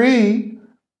 The 3,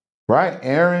 right?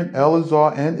 Aaron,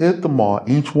 Eleazar, and Ithamar,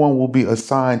 each one will be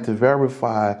assigned to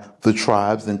verify the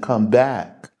tribes and come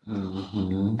back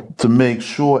to make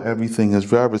sure everything is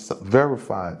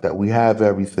verified, that we have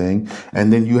everything.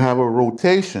 And then you have a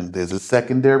rotation. There's a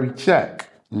secondary check.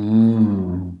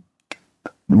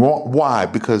 Why?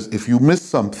 Because if you miss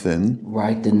something,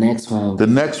 right, the next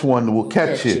one will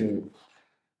catch it.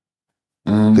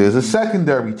 There's a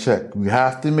secondary check. We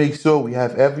have to make sure we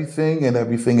have everything and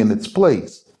everything in its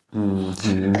place.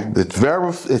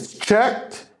 It's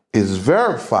checked, it's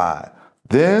verified.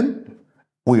 Then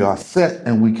we are set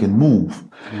and we can move.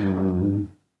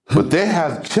 But they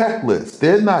have checklists.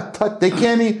 They're not they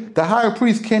can't the higher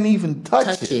priest can't even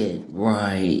touch it.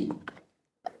 Right.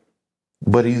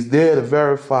 But he's there to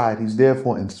verify it. He's there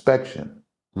for inspection.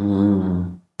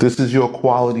 This is your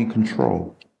quality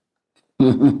control.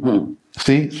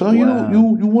 See, so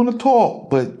you want to talk,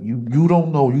 but you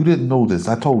don't know. You didn't know this.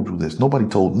 I told you this.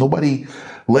 Nobody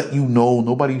let you know.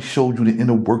 Nobody showed you the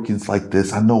inner workings like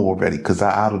this. I know already because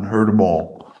I done heard them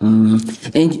all.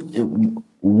 And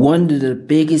one of the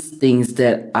biggest things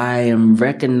that I am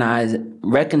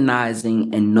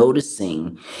recognizing and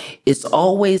noticing is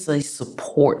always a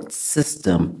support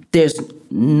system. There's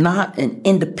not an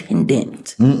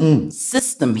independent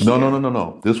system here.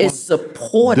 No. It's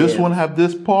supportive. This one have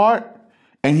this part,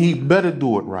 and he better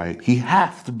do it right. He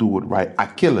has to do it right. I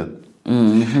kill him.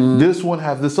 This one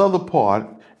have this other part,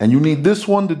 and you need this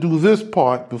one to do this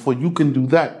part before you can do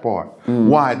that part.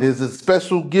 Why? There's a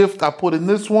special gift I put in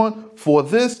this one for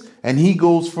this, and he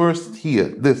goes first here.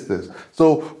 This.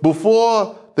 So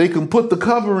before they can put the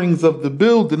coverings of the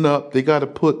building up, they got to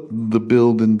put the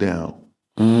building down.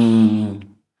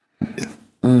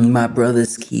 My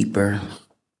brother's keeper.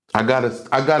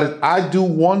 I do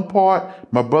one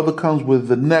part, my brother comes with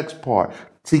the next part.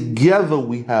 Together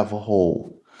we have a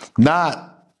whole.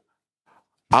 Not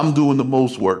I'm doing the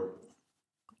most work.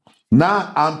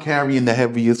 Not I'm carrying the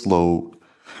heaviest load.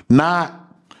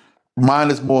 Not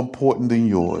mine is more important than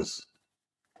yours.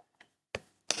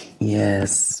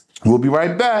 Yes. We'll be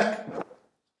right back.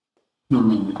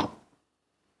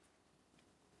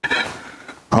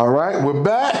 All right, we're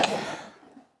back.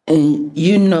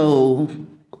 And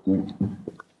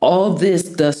all this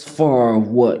thus far,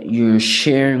 what you're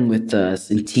sharing with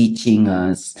us and teaching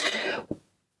us,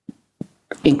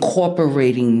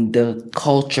 incorporating the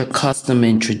culture, custom,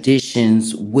 and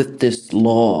traditions with this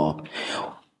law,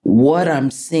 what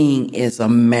I'm seeing is a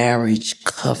marriage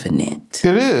covenant.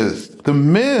 It is. The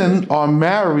men are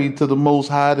married to the Most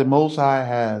High. The Most High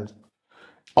has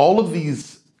all of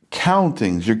these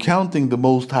countings. You're counting the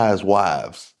Most High's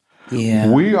wives.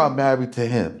 Yeah. We are married to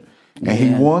him. And he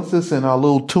wants us in our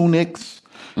little tunics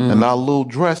and our little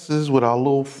dresses with our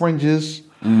little fringes.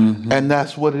 And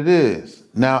that's what it is.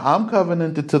 Now, I'm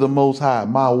covenanted to the Most High.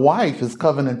 My wife is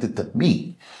covenanted to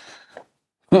me.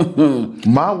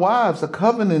 My wives are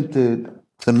covenanted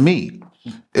to me.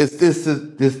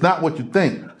 It's not what you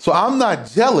think. So I'm not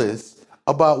jealous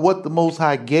about what the Most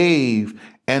High gave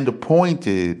and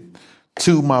appointed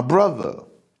to my brother.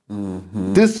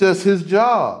 This is just his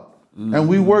job. And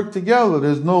we work together.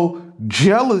 There's no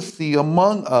jealousy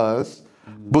among us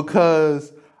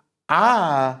because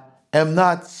I am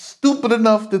not stupid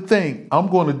enough to think I'm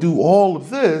going to do all of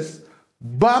this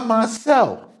by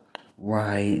myself.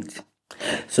 Right.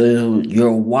 So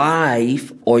your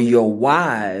wife or your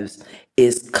wives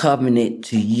is covenant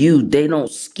to you. They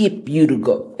don't skip you to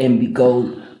go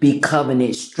be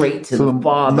covenant straight to the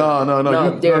Father.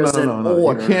 No. There's an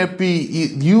order. You can't be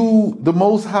the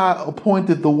Most High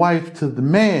appointed the wife to the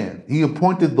man. He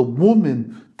appointed the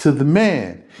woman to the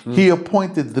man. He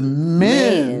appointed the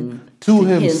men to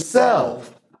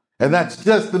himself. And that's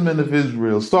just the men of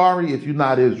Israel. Sorry if you're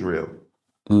not Israel.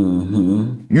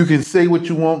 You can say what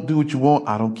you want, do what you want.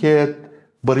 I don't care.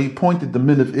 But he appointed the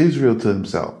men of Israel to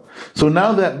himself. So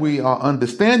now that we are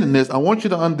understanding this, I want you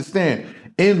to understand.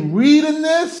 In reading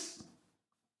this,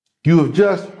 you have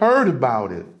just heard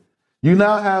about it. You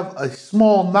now have a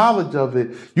small knowledge of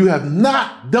it. You have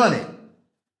not done it.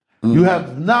 You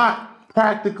have not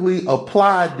practically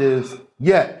applied this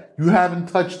yet. You haven't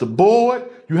touched the board.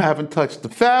 You haven't touched the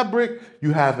fabric.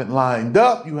 You haven't lined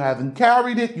up. You haven't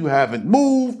carried it. You haven't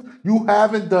moved. You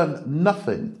haven't done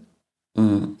nothing.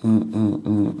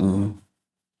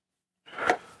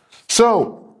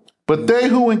 So, but they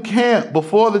who encamp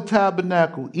before the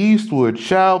tabernacle eastward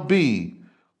shall be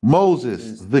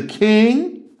Moses, the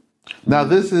king. Now,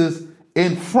 this is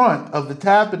in front of the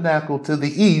tabernacle to the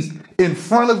east, in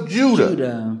front of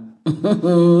Judah.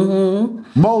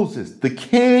 Moses, the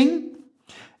king,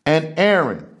 and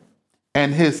Aaron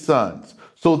and his sons.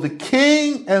 So the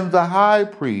king and the high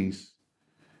priest,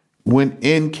 when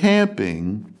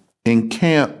encamping,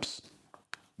 encamps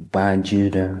by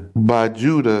Judah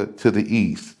to the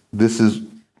east. This is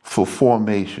for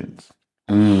formations.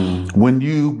 When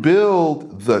you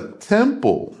build the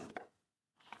temple,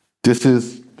 there's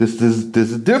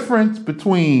a difference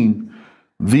between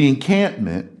the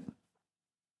encampment.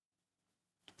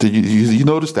 Did you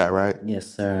notice that, right? Yes,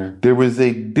 sir. There is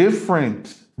a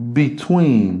difference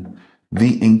between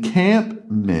the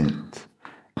encampment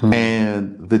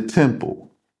and the temple.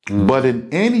 But in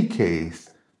any case,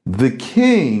 the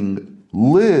king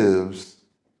lives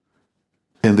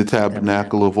in the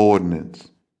tabernacle of ordinance.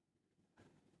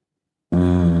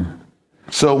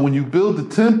 So when you build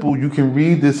the temple, you can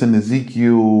read this in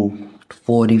Ezekiel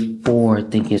 44, I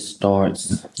think it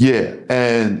starts. Yeah,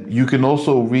 and you can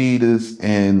also read this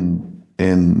in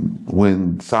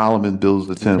when Solomon builds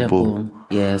the temple.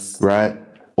 Yes. Right?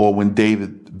 Or when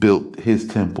David built his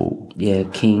temple. Yeah,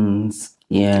 Kings.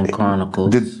 Yeah, and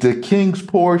Chronicles. The king's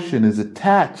portion is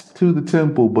attached to the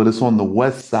temple, but it's on the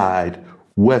west side,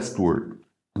 westward.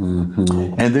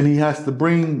 And then he has to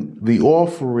bring the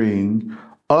offering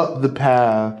up the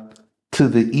path to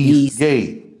the east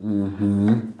gate.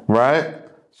 Right?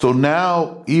 So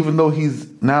now, even though he's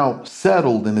now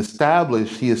settled and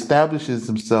established, he establishes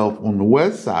himself on the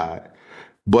west side.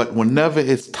 But whenever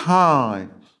it's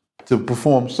time to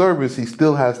perform service, he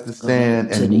still has to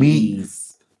stand and meet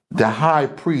the high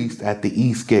priest at the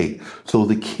east gate. So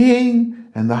the king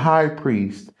and the high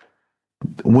priest,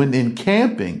 when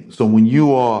encamping, so when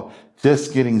you are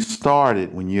just getting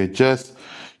started, when you're just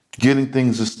getting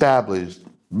things established,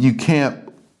 you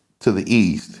camp to the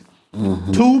east.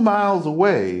 2 miles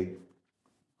away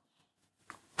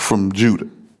from Judah.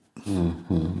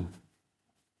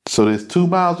 So there's 2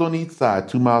 miles on each side,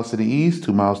 2 miles to the east,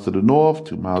 2 miles to the north,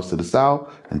 2 miles to the south,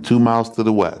 and 2 miles to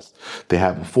the west. They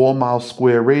have a 4-mile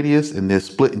square radius, and they're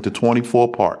split into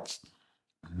 24 parts.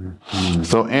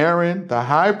 So Aaron, the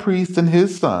high priest, and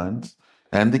his sons,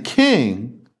 and the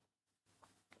king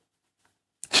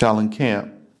shall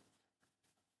encamp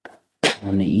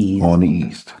On the east. On the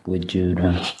east. With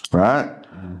Judah. Right?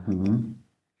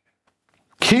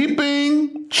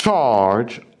 Keeping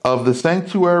charge of the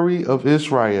sanctuary of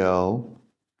Israel,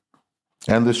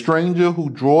 and the stranger who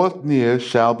draweth near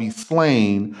shall be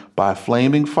slain by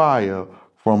flaming fire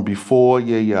from before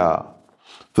Yah.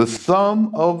 The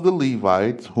sum of the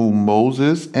Levites whom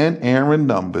Moses and Aaron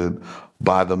numbered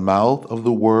by the mouth of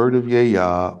the word of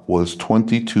Yah was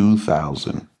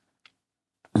 22,000.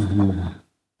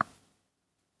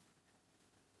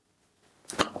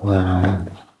 Wow.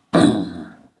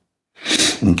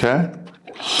 Okay?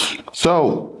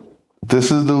 So,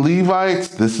 this is the Levites.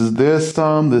 This is their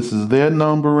sum. This is their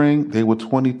numbering. They were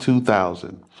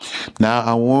 22,000. Now,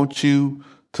 I want you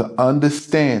to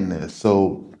understand this.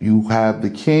 So, you have the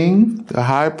king, the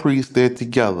high priest, they're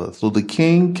together. So, the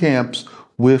king camps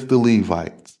with the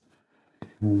Levites.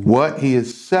 What? He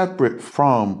is separate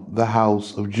from the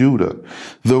house of Judah.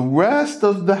 The rest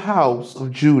of the house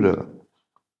of Judah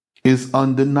is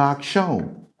under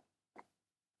Nachshon.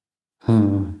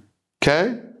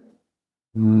 Okay?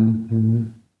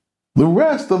 The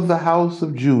rest of the house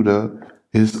of Judah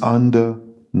is under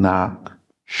Nachshon.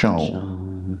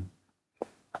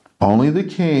 Only the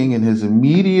king and his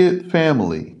immediate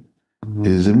family,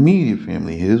 his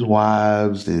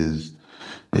wives,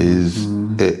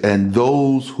 and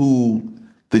those who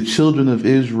the children of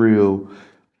Israel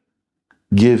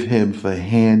give him for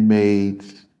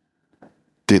handmaids.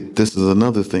 This is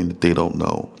another thing that they don't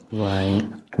know.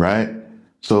 Right?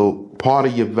 So part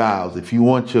of your vows, if you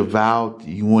want your vow,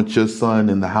 you want your son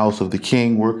in the house of the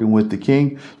king, working with the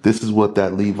king, this is what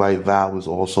that Levite vow is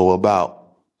also about.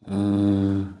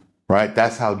 Right?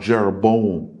 That's how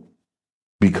Jeroboam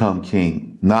become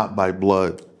king, not by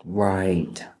blood.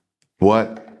 Right.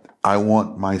 What? I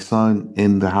want my son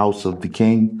in the house of the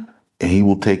king, and he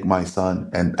will take my son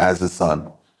and as a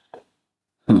son.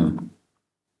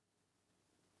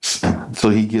 So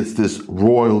he gets this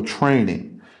royal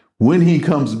training. When he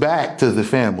comes back to the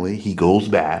family, he goes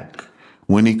back.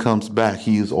 When he comes back,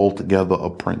 he is altogether a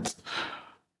prince.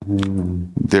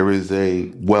 There is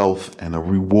a wealth and a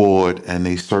reward and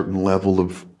a certain level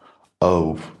of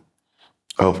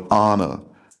honor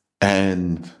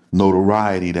and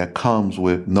notoriety that comes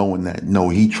with knowing that, no,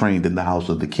 he trained in the house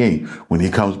of the king. When he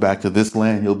comes back to this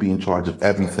land, he'll be in charge of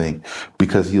everything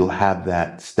because he'll have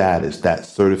that status, that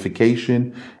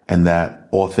certification, and that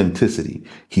authenticity.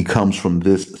 He comes from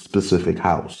this specific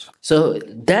house. So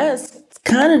that's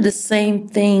kind of the same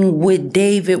thing with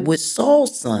David with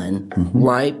Saul's son,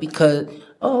 right? Because,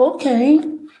 okay.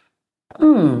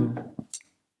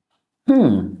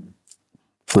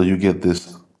 So you get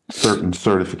this certain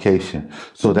certification.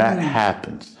 So that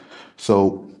happens.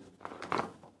 So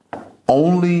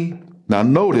now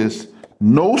notice,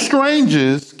 no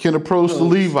strangers can approach the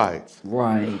Levites.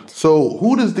 Right. So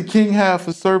who does the king have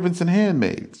for servants and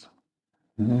handmaids?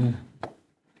 He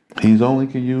only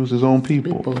can use his own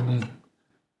people.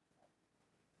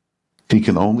 He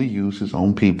can only use his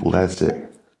own people. That's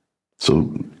it.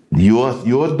 So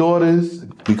your daughters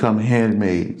become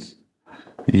handmaids.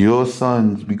 Your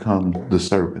sons become the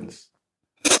servants.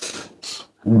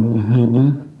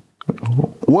 What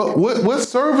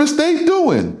service they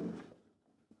doing?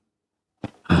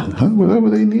 Whatever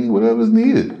they need, whatever's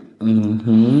needed.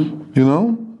 You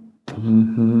know?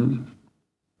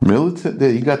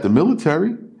 Military. You got the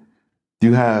military.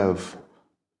 You have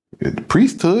the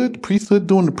priesthood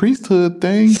doing the priesthood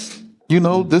thing. You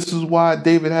know, this is why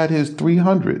David had his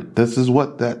 300. This is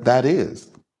what that is.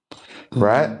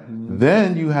 Right?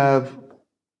 Then you have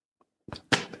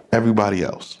everybody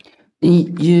else.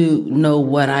 You know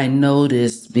what I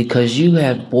noticed, because you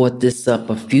have brought this up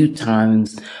a few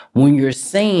times, when you're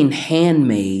saying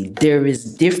handmaid, there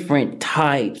is different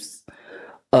types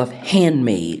of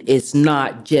handmaid. It's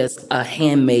not just a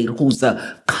handmaid who's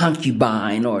a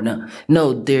concubine or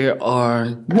no, there are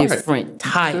different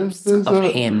types of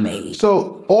handmaid.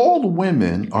 So all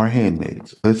women are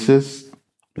handmaids. Let's just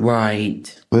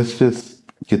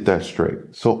get that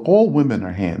straight. So all women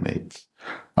are handmaids.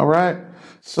 All right?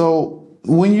 So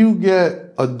when you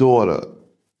get a daughter,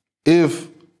 if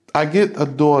I get a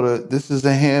daughter, this is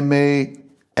a handmaid,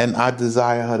 and I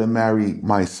desire her to marry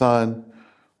my son,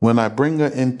 when I bring her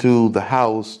into the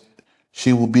house,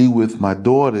 she will be with my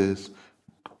daughters,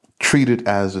 treated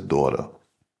as a daughter.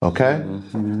 Okay?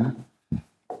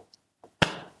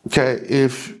 Okay,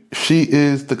 if she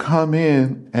is to come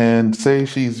in and say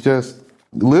she's just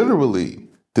literally,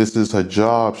 this is her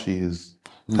job, she is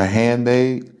a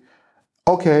handmaid.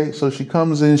 Okay, so she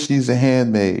comes in, she's a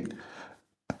handmaid.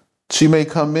 She may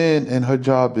come in and her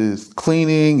job is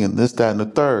cleaning and this, that, and the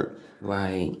third.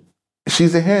 Right.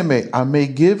 she's a handmaid. I may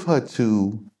give her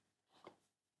to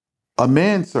a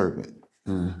manservant.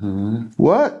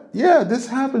 What? Yeah, this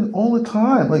happened all the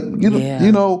time. Like,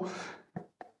 you know,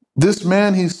 this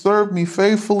man, he served me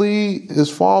faithfully. His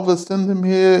father sent him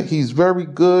here. He's very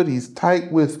good. He's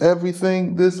tight with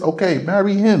everything. Okay,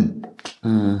 marry him.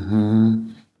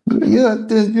 Yeah,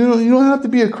 you don't have to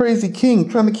be a crazy king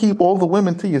trying to keep all the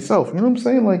women to yourself. You know what I'm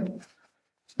saying? Like,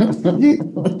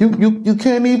 you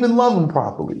can't even love them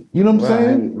properly. You know what I'm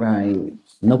saying? Right.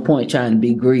 No point trying to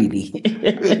be greedy.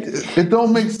 It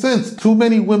don't make sense. Too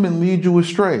many women lead you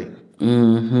astray.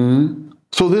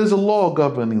 So there's a law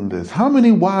governing this. How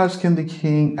many wives can the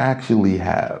king actually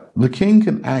have? The king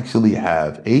can actually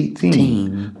have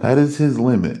 18. That is his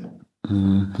limit.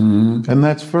 And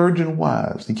that's virgin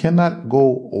wives. He cannot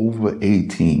go over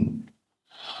 18.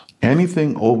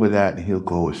 Anything over that, he'll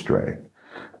go astray.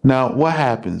 Now, what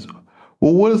happens?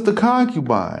 Well, what is the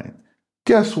concubine?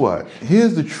 Guess what?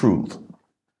 Here's the truth.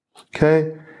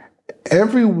 Okay?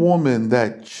 Every woman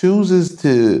that chooses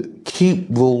to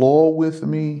keep the law with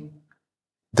me,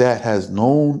 that has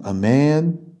known a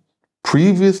man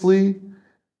previously,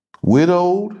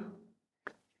 widowed,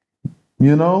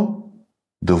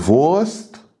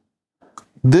 divorced,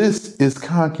 this is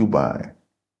concubine.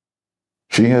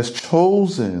 She has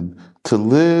chosen to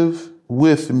live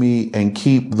with me and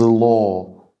keep the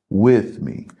law with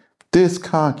me. This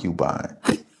concubine.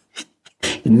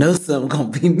 You know something gonna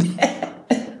be mad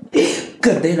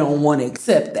because they don't want to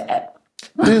accept that.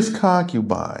 This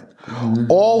concubine.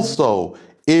 Also,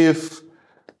 if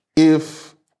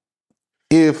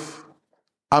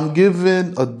I'm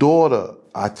given a daughter,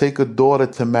 I take a daughter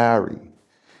to marry,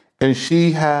 and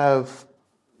she have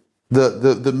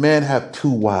the man have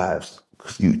two wives.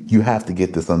 You have to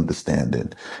get this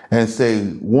understanding. And say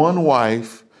one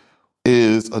wife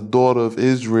is a daughter of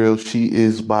Israel, she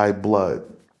is by blood.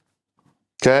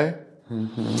 Okay?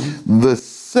 The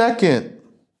second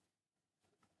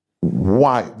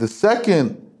wife, the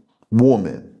second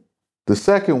woman, the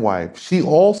second wife, she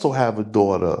also have a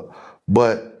daughter,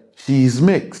 but she's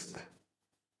mixed.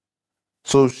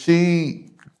 So she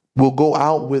will go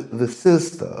out with the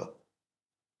sister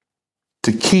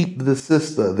to keep the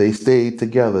sister. They stay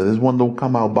together. This one don't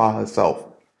come out by herself.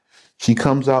 She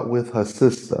comes out with her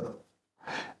sister.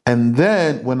 And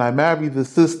then when I marry the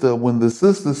sister, when the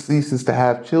sister ceases to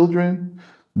have children,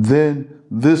 then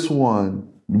this one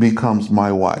becomes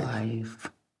my wife.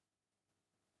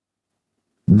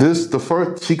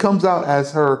 She comes out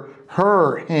as her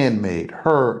handmaid,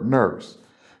 her nurse,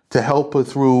 to help her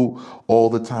through all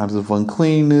the times of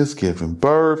uncleanness, giving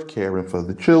birth, caring for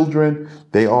the children.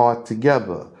 They are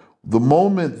together. The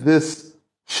moment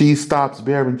she stops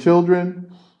bearing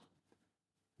children,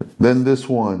 then this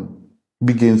one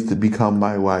begins to become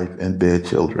my wife and bear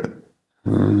children.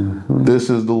 This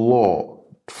is the law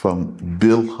from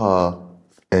Bilhah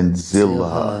and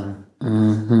Zillah.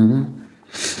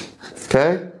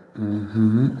 Okay?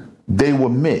 They were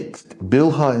mixed.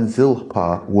 Bilhah and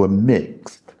Zilpah were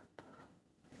mixed.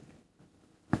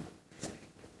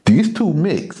 These two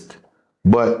mixed,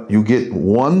 but you get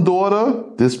one daughter,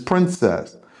 this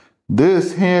princess,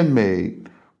 this handmaid,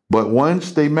 but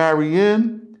once they marry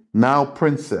in, now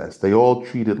princess. They all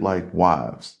treated like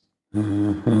wives.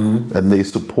 And they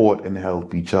support and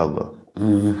help each other.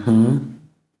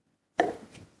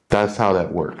 That's how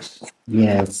that works.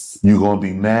 Yes. You're going to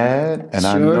be mad, and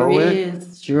I know it.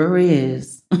 Sure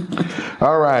is.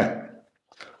 All right.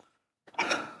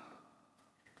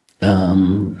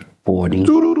 40.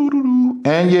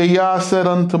 And Yah said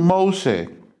unto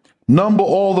Moshe, number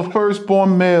all the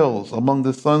firstborn males among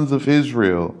the sons of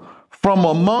Israel from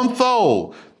a month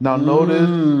old. Now notice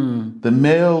the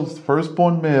males,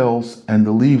 firstborn males, and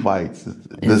the Levites,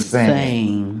 the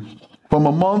same. From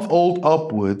a month old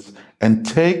upwards, and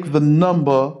take the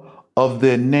number of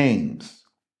their names,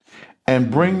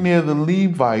 and bring near the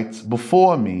Levites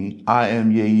before me. I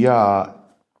am Yah.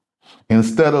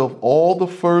 Instead of all the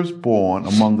firstborn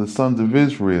among the sons of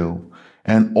Israel,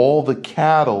 and all the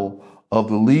cattle of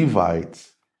the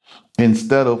Levites,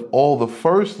 instead of all the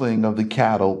firstling of the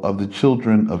cattle of the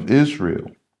children of Israel.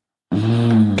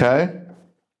 Okay?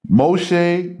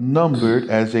 Moshe numbered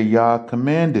as Yah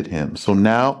commanded him. So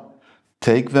now,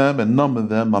 take them and number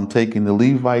them. I'm taking the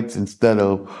Levites instead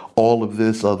of all of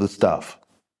this other stuff.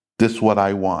 This is what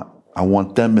I want. I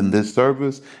want them in this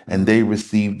service, and they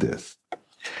receive this.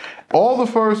 All the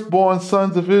firstborn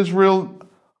sons of Israel,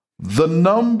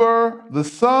 the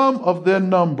sum of their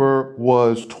number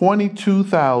was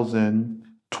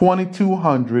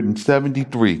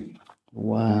 22,273.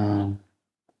 Wow.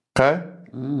 Okay?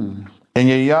 And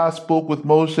Yah spoke with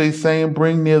Moshe, saying,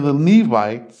 bring near the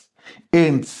Levites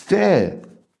instead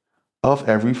of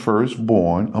every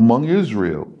firstborn among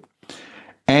Israel,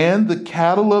 and the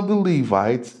cattle of the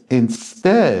Levites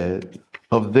instead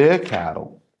of their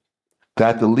cattle,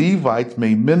 that the Levites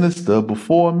may minister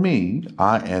before me.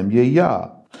 I am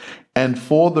Yah. And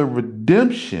for the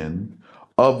redemption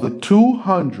of the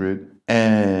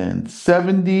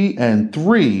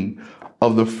 273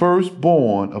 of the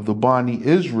firstborn of the Bani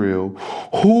Israel,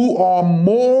 who are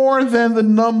more than the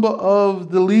number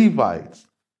of the Levites,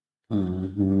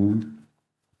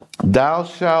 thou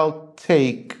shalt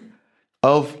take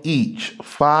of each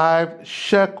 5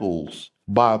 shekels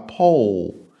by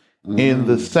pole in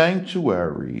the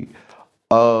sanctuary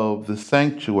of the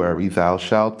sanctuary. Thou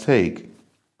shalt take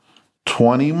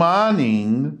 20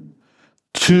 manin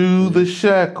to the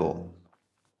shekel.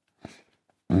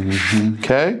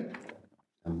 Okay?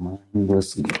 The mine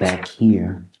was back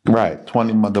here. Right.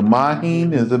 20. The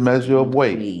mahin is a measure of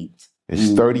weight.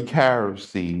 It's 30 carob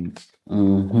seeds.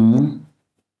 3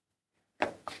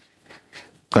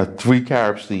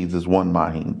 carob seeds is 1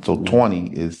 mahin. So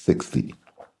 20 is 60.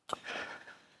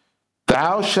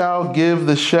 Thou shalt give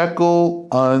the shekel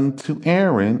unto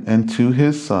Aaron and to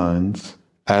his sons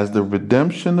as the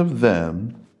redemption of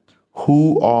them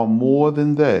who are more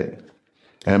than they.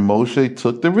 And Moshe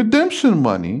took the redemption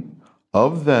money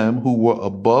of them who were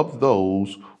above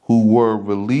those who were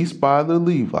released by the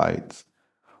Levites,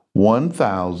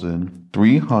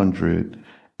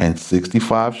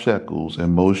 1,365 shekels.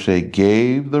 And Moshe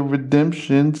gave the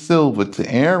redemption silver to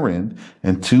Aaron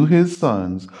and to his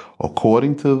sons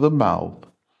according to the mouth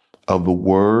of the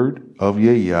word of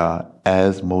Yah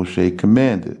as Moshe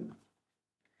commanded.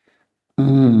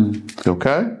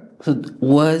 Okay? So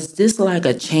was this like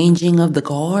a changing of the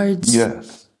guards?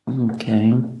 Yes.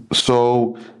 Okay.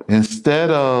 So instead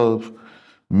of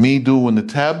me doing the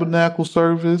tabernacle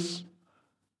service,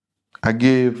 I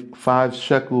give 5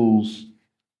 shekels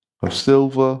of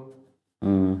silver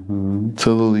to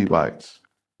the Levites.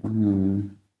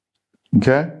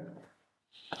 Okay?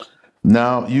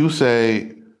 Now you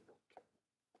say,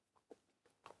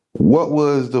 what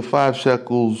was the 5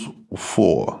 shekels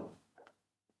for?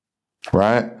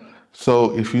 Right?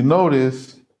 So if you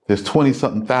notice, there's 20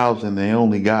 something thousand, they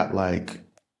only got like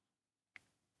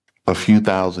a few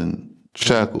thousand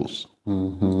shekels.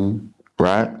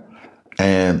 Right?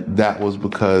 And that was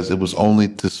because it was only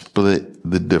to split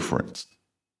the difference.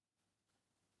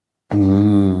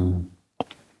 Since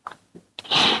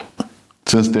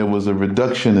there was a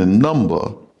reduction in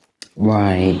number,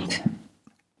 right,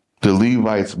 the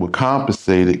Levites were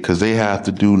compensated because they have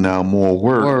to do now more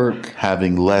work.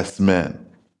 Having less men.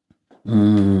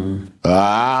 You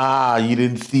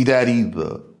didn't see that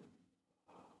either.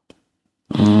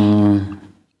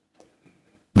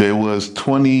 There was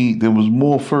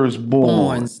more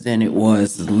firstborns than it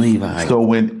was Levites. So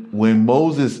when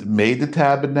Moses made the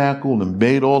tabernacle and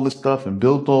made all this stuff and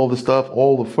built all this stuff,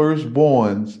 all the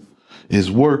firstborns is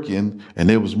working, and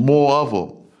there was more of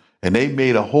them, and they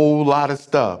made a whole lot of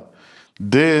stuff.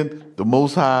 Then the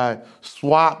Most High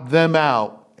swapped them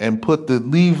out and put the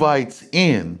Levites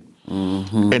in,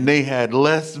 and they had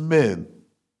less men.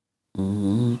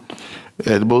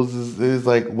 And Moses is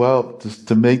like, well, just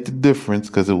to make the difference,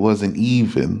 because it wasn't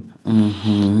even,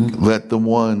 let the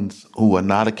ones who are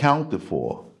not accounted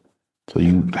for, so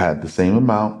you had the same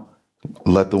amount,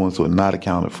 let the ones who are not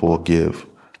accounted for give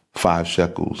 5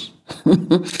 shekels.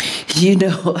 You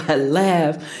know, I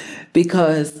laugh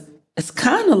because it's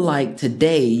kind of like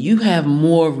today, you have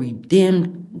more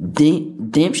redemption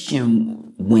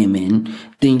women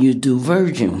than you do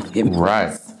virgin women.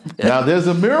 Right. Now, there's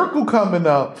a miracle coming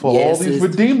up for all these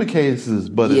redeemer cases,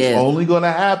 but it's only going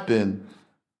to happen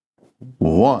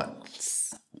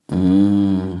once.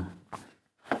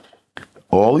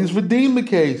 All these redeemer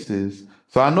cases.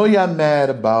 So I know y'all mad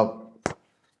about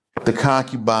the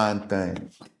concubine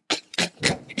thing.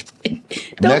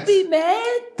 Don't be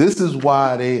mad. This is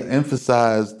why they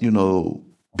emphasize,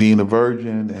 being a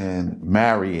virgin and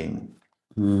marrying.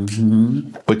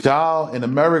 But y'all in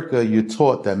America, you're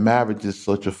taught that marriage is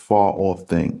such a far off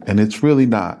thing. And it's really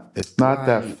not. It's not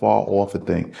that far off a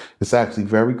thing. It's actually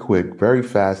very quick, very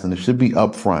fast, and it should be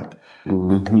upfront.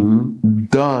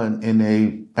 Done in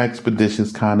a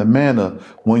expeditious kind of manner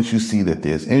once you see that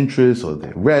there's interest or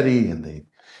they're ready and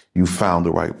you found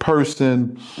the right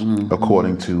person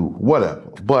according to whatever.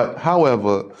 But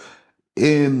however,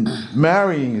 in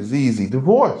marrying is easy.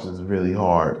 Divorce is really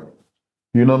hard.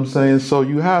 You know what I'm saying? So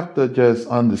you have to just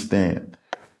understand,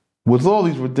 with all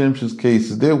these redemption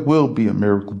cases, there will be a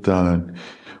miracle done.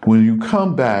 When you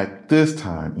come back this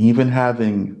time, even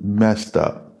having messed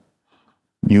up,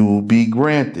 you will be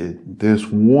granted this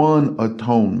one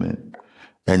atonement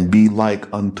and be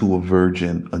like unto a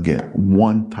virgin again.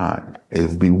 One time.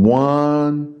 It'll be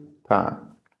one time.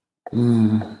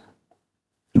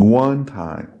 One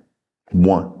time.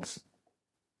 Once.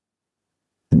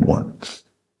 Once.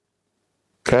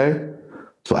 Okay?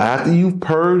 So after you've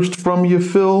purged from your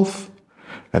filth,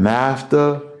 and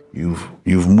after you've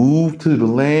moved to the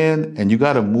land, and you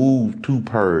got to move to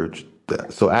purge.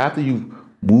 So after you've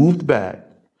moved back,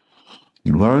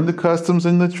 you learn the customs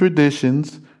and the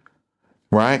traditions,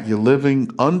 right? You're living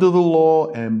under the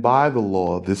law and by the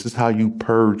law. This is how you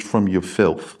purge from your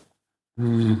filth.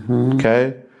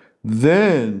 Okay?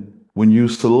 Then, when you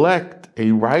select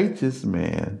a righteous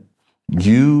man,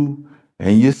 you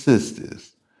and your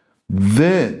sisters,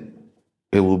 then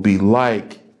it will be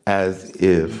like as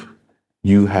if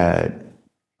you had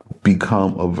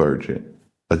become a virgin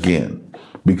again,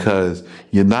 because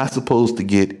you're not supposed to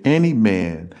get any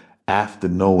man after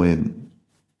knowing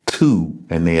two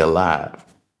and they alive.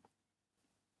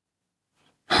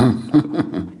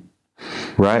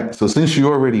 Right? So since you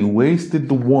already wasted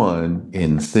the one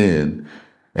in sin,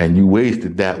 and you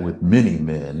wasted that with many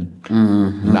men,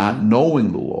 not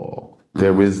knowing the law,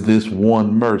 there is this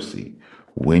one mercy.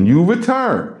 When you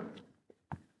return,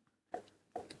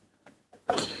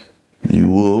 you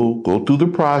will go through the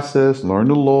process, learn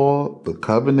the law, the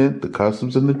covenant, the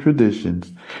customs, and the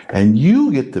traditions, and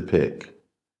you get to pick.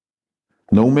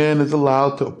 No man is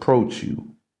allowed to approach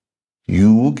you.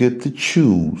 You will get to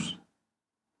choose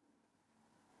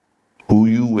who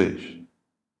you wish.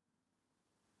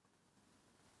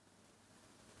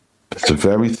 It's a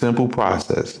very simple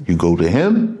process. You go to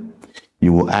him,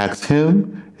 you will ask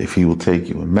him if he will take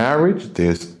you in marriage.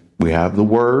 We have the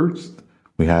words,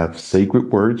 we have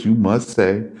sacred words you must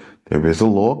say. There is a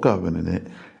law governing it.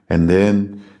 And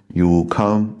then he will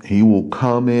come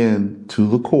in to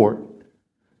the court,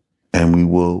 and we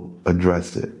will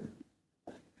address it.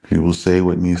 He will say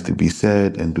what needs to be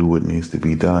said and do what needs to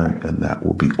be done, and that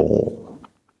will be all.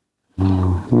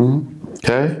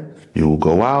 Okay? You will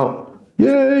go out.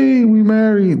 Yay, we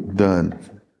married. Done.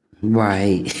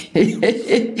 Right.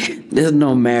 There's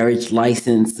no marriage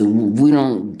license. We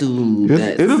don't do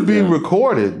that. It'll be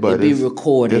recorded, but it'll be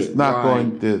recorded. It's not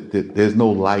going. There's no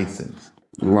license.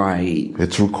 Right.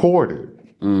 It's recorded.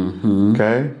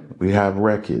 Okay. We have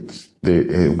records.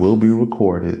 It will be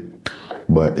recorded,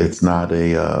 but it's not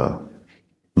a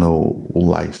no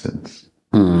license.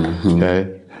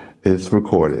 Okay. It's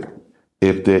recorded.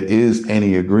 If there is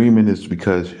any agreement, it's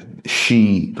because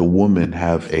the woman,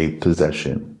 have a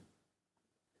possession.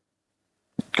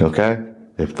 Okay?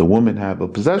 If the woman have a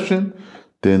possession,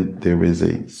 then there is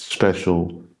a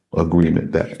special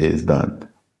agreement that is done.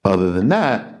 Other than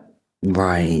that,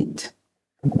 right.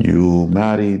 You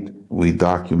married, we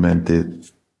documented.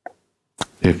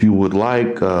 If you would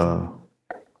like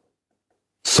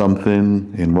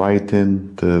something in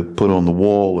writing to put on the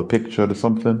wall, a picture or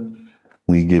something,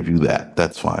 we give you that.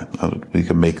 That's fine. We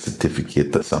can make a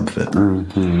certificate or something.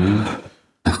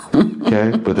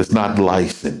 Okay, but it's not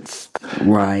licensed.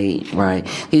 Right.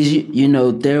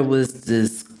 Because, there was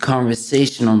this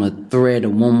conversation on a thread. A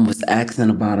woman was asking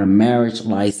about a marriage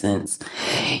license,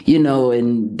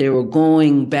 and they were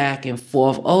going back and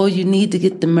forth. Oh, you need to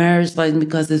get the marriage license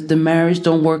because if the marriage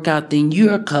don't work out, then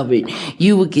you're covered.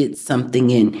 You will get something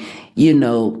in,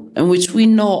 in which we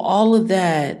know all of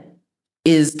that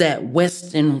is that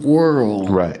Western world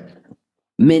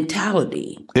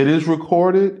mentality. It is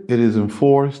recorded, it is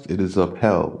enforced, it is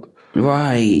upheld.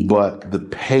 Right. But the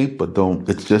paper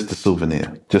it's just a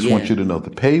souvenir. Want you to know the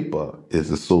paper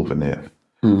is a souvenir.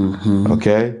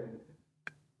 Okay?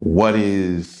 What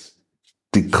is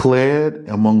declared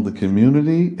among the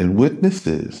community and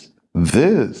witnesses,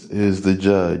 this is the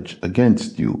judge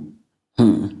against you.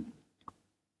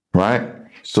 Right?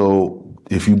 So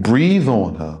if you breathe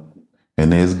on her,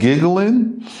 and there's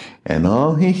giggling and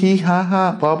hee ha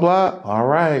ha, blah blah. All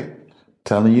right,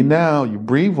 telling you now, you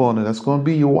breathe on it, that's going to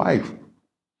be your wife.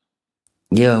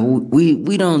 Yeah,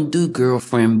 we don't do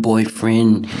girlfriend,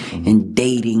 boyfriend, and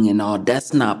dating and all.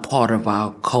 That's not part of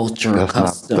our culture or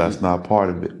custom. That's not part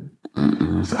of it.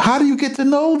 So how do you get to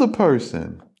know the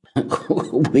person?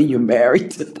 When you're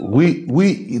married to them.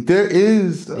 There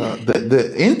is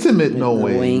the intimate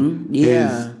knowing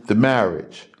is the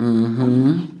marriage.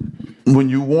 When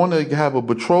you want to have a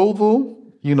betrothal,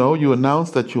 you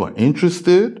announce that you are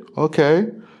interested. Okay,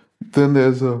 then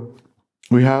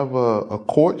we have a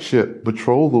courtship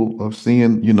betrothal of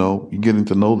seeing, you're getting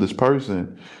to know this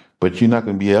person, but you're not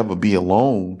going to ever be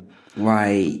alone.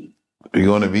 Right. You're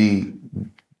going to be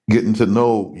getting to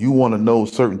know, you want to know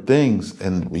certain things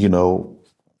and,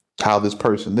 how this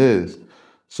person is.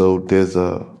 So there's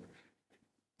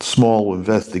small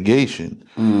investigation.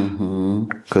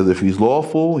 Because if he's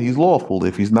lawful, he's lawful.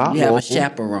 If he's not You have a lawful,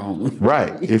 chaperone.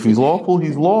 right. If he's lawful,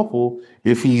 he's lawful.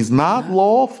 If he's not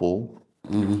lawful,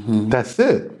 that's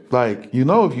it. Like,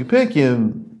 if you pick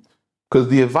him, because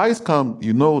the advice comes,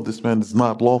 this man is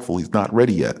not lawful. He's not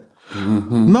ready yet.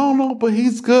 No, but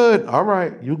he's good. All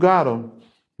right, you got him.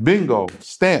 Bingo.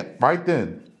 Stamp right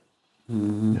then.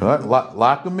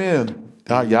 Lock him in.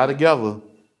 Y'all together.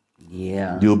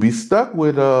 Yeah. You'll be stuck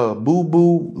with Boo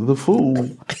Boo the fool.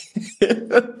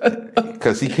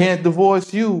 Because he can't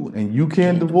divorce you and you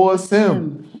can't divorce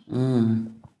him.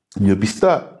 You'll be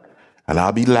stuck. And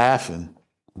I'll be laughing.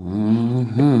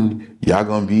 Y'all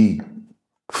gonna be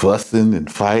fussing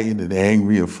and fighting and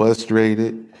angry and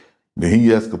frustrated. Then he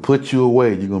has to put you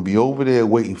away. You're gonna be over there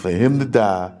waiting for him to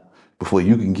die before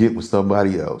you can get with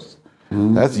somebody else.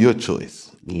 That's your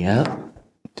choice. Yep.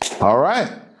 All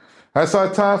right. That's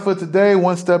our time for today.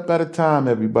 One step at a time,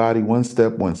 everybody. One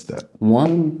step, one step.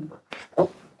 One.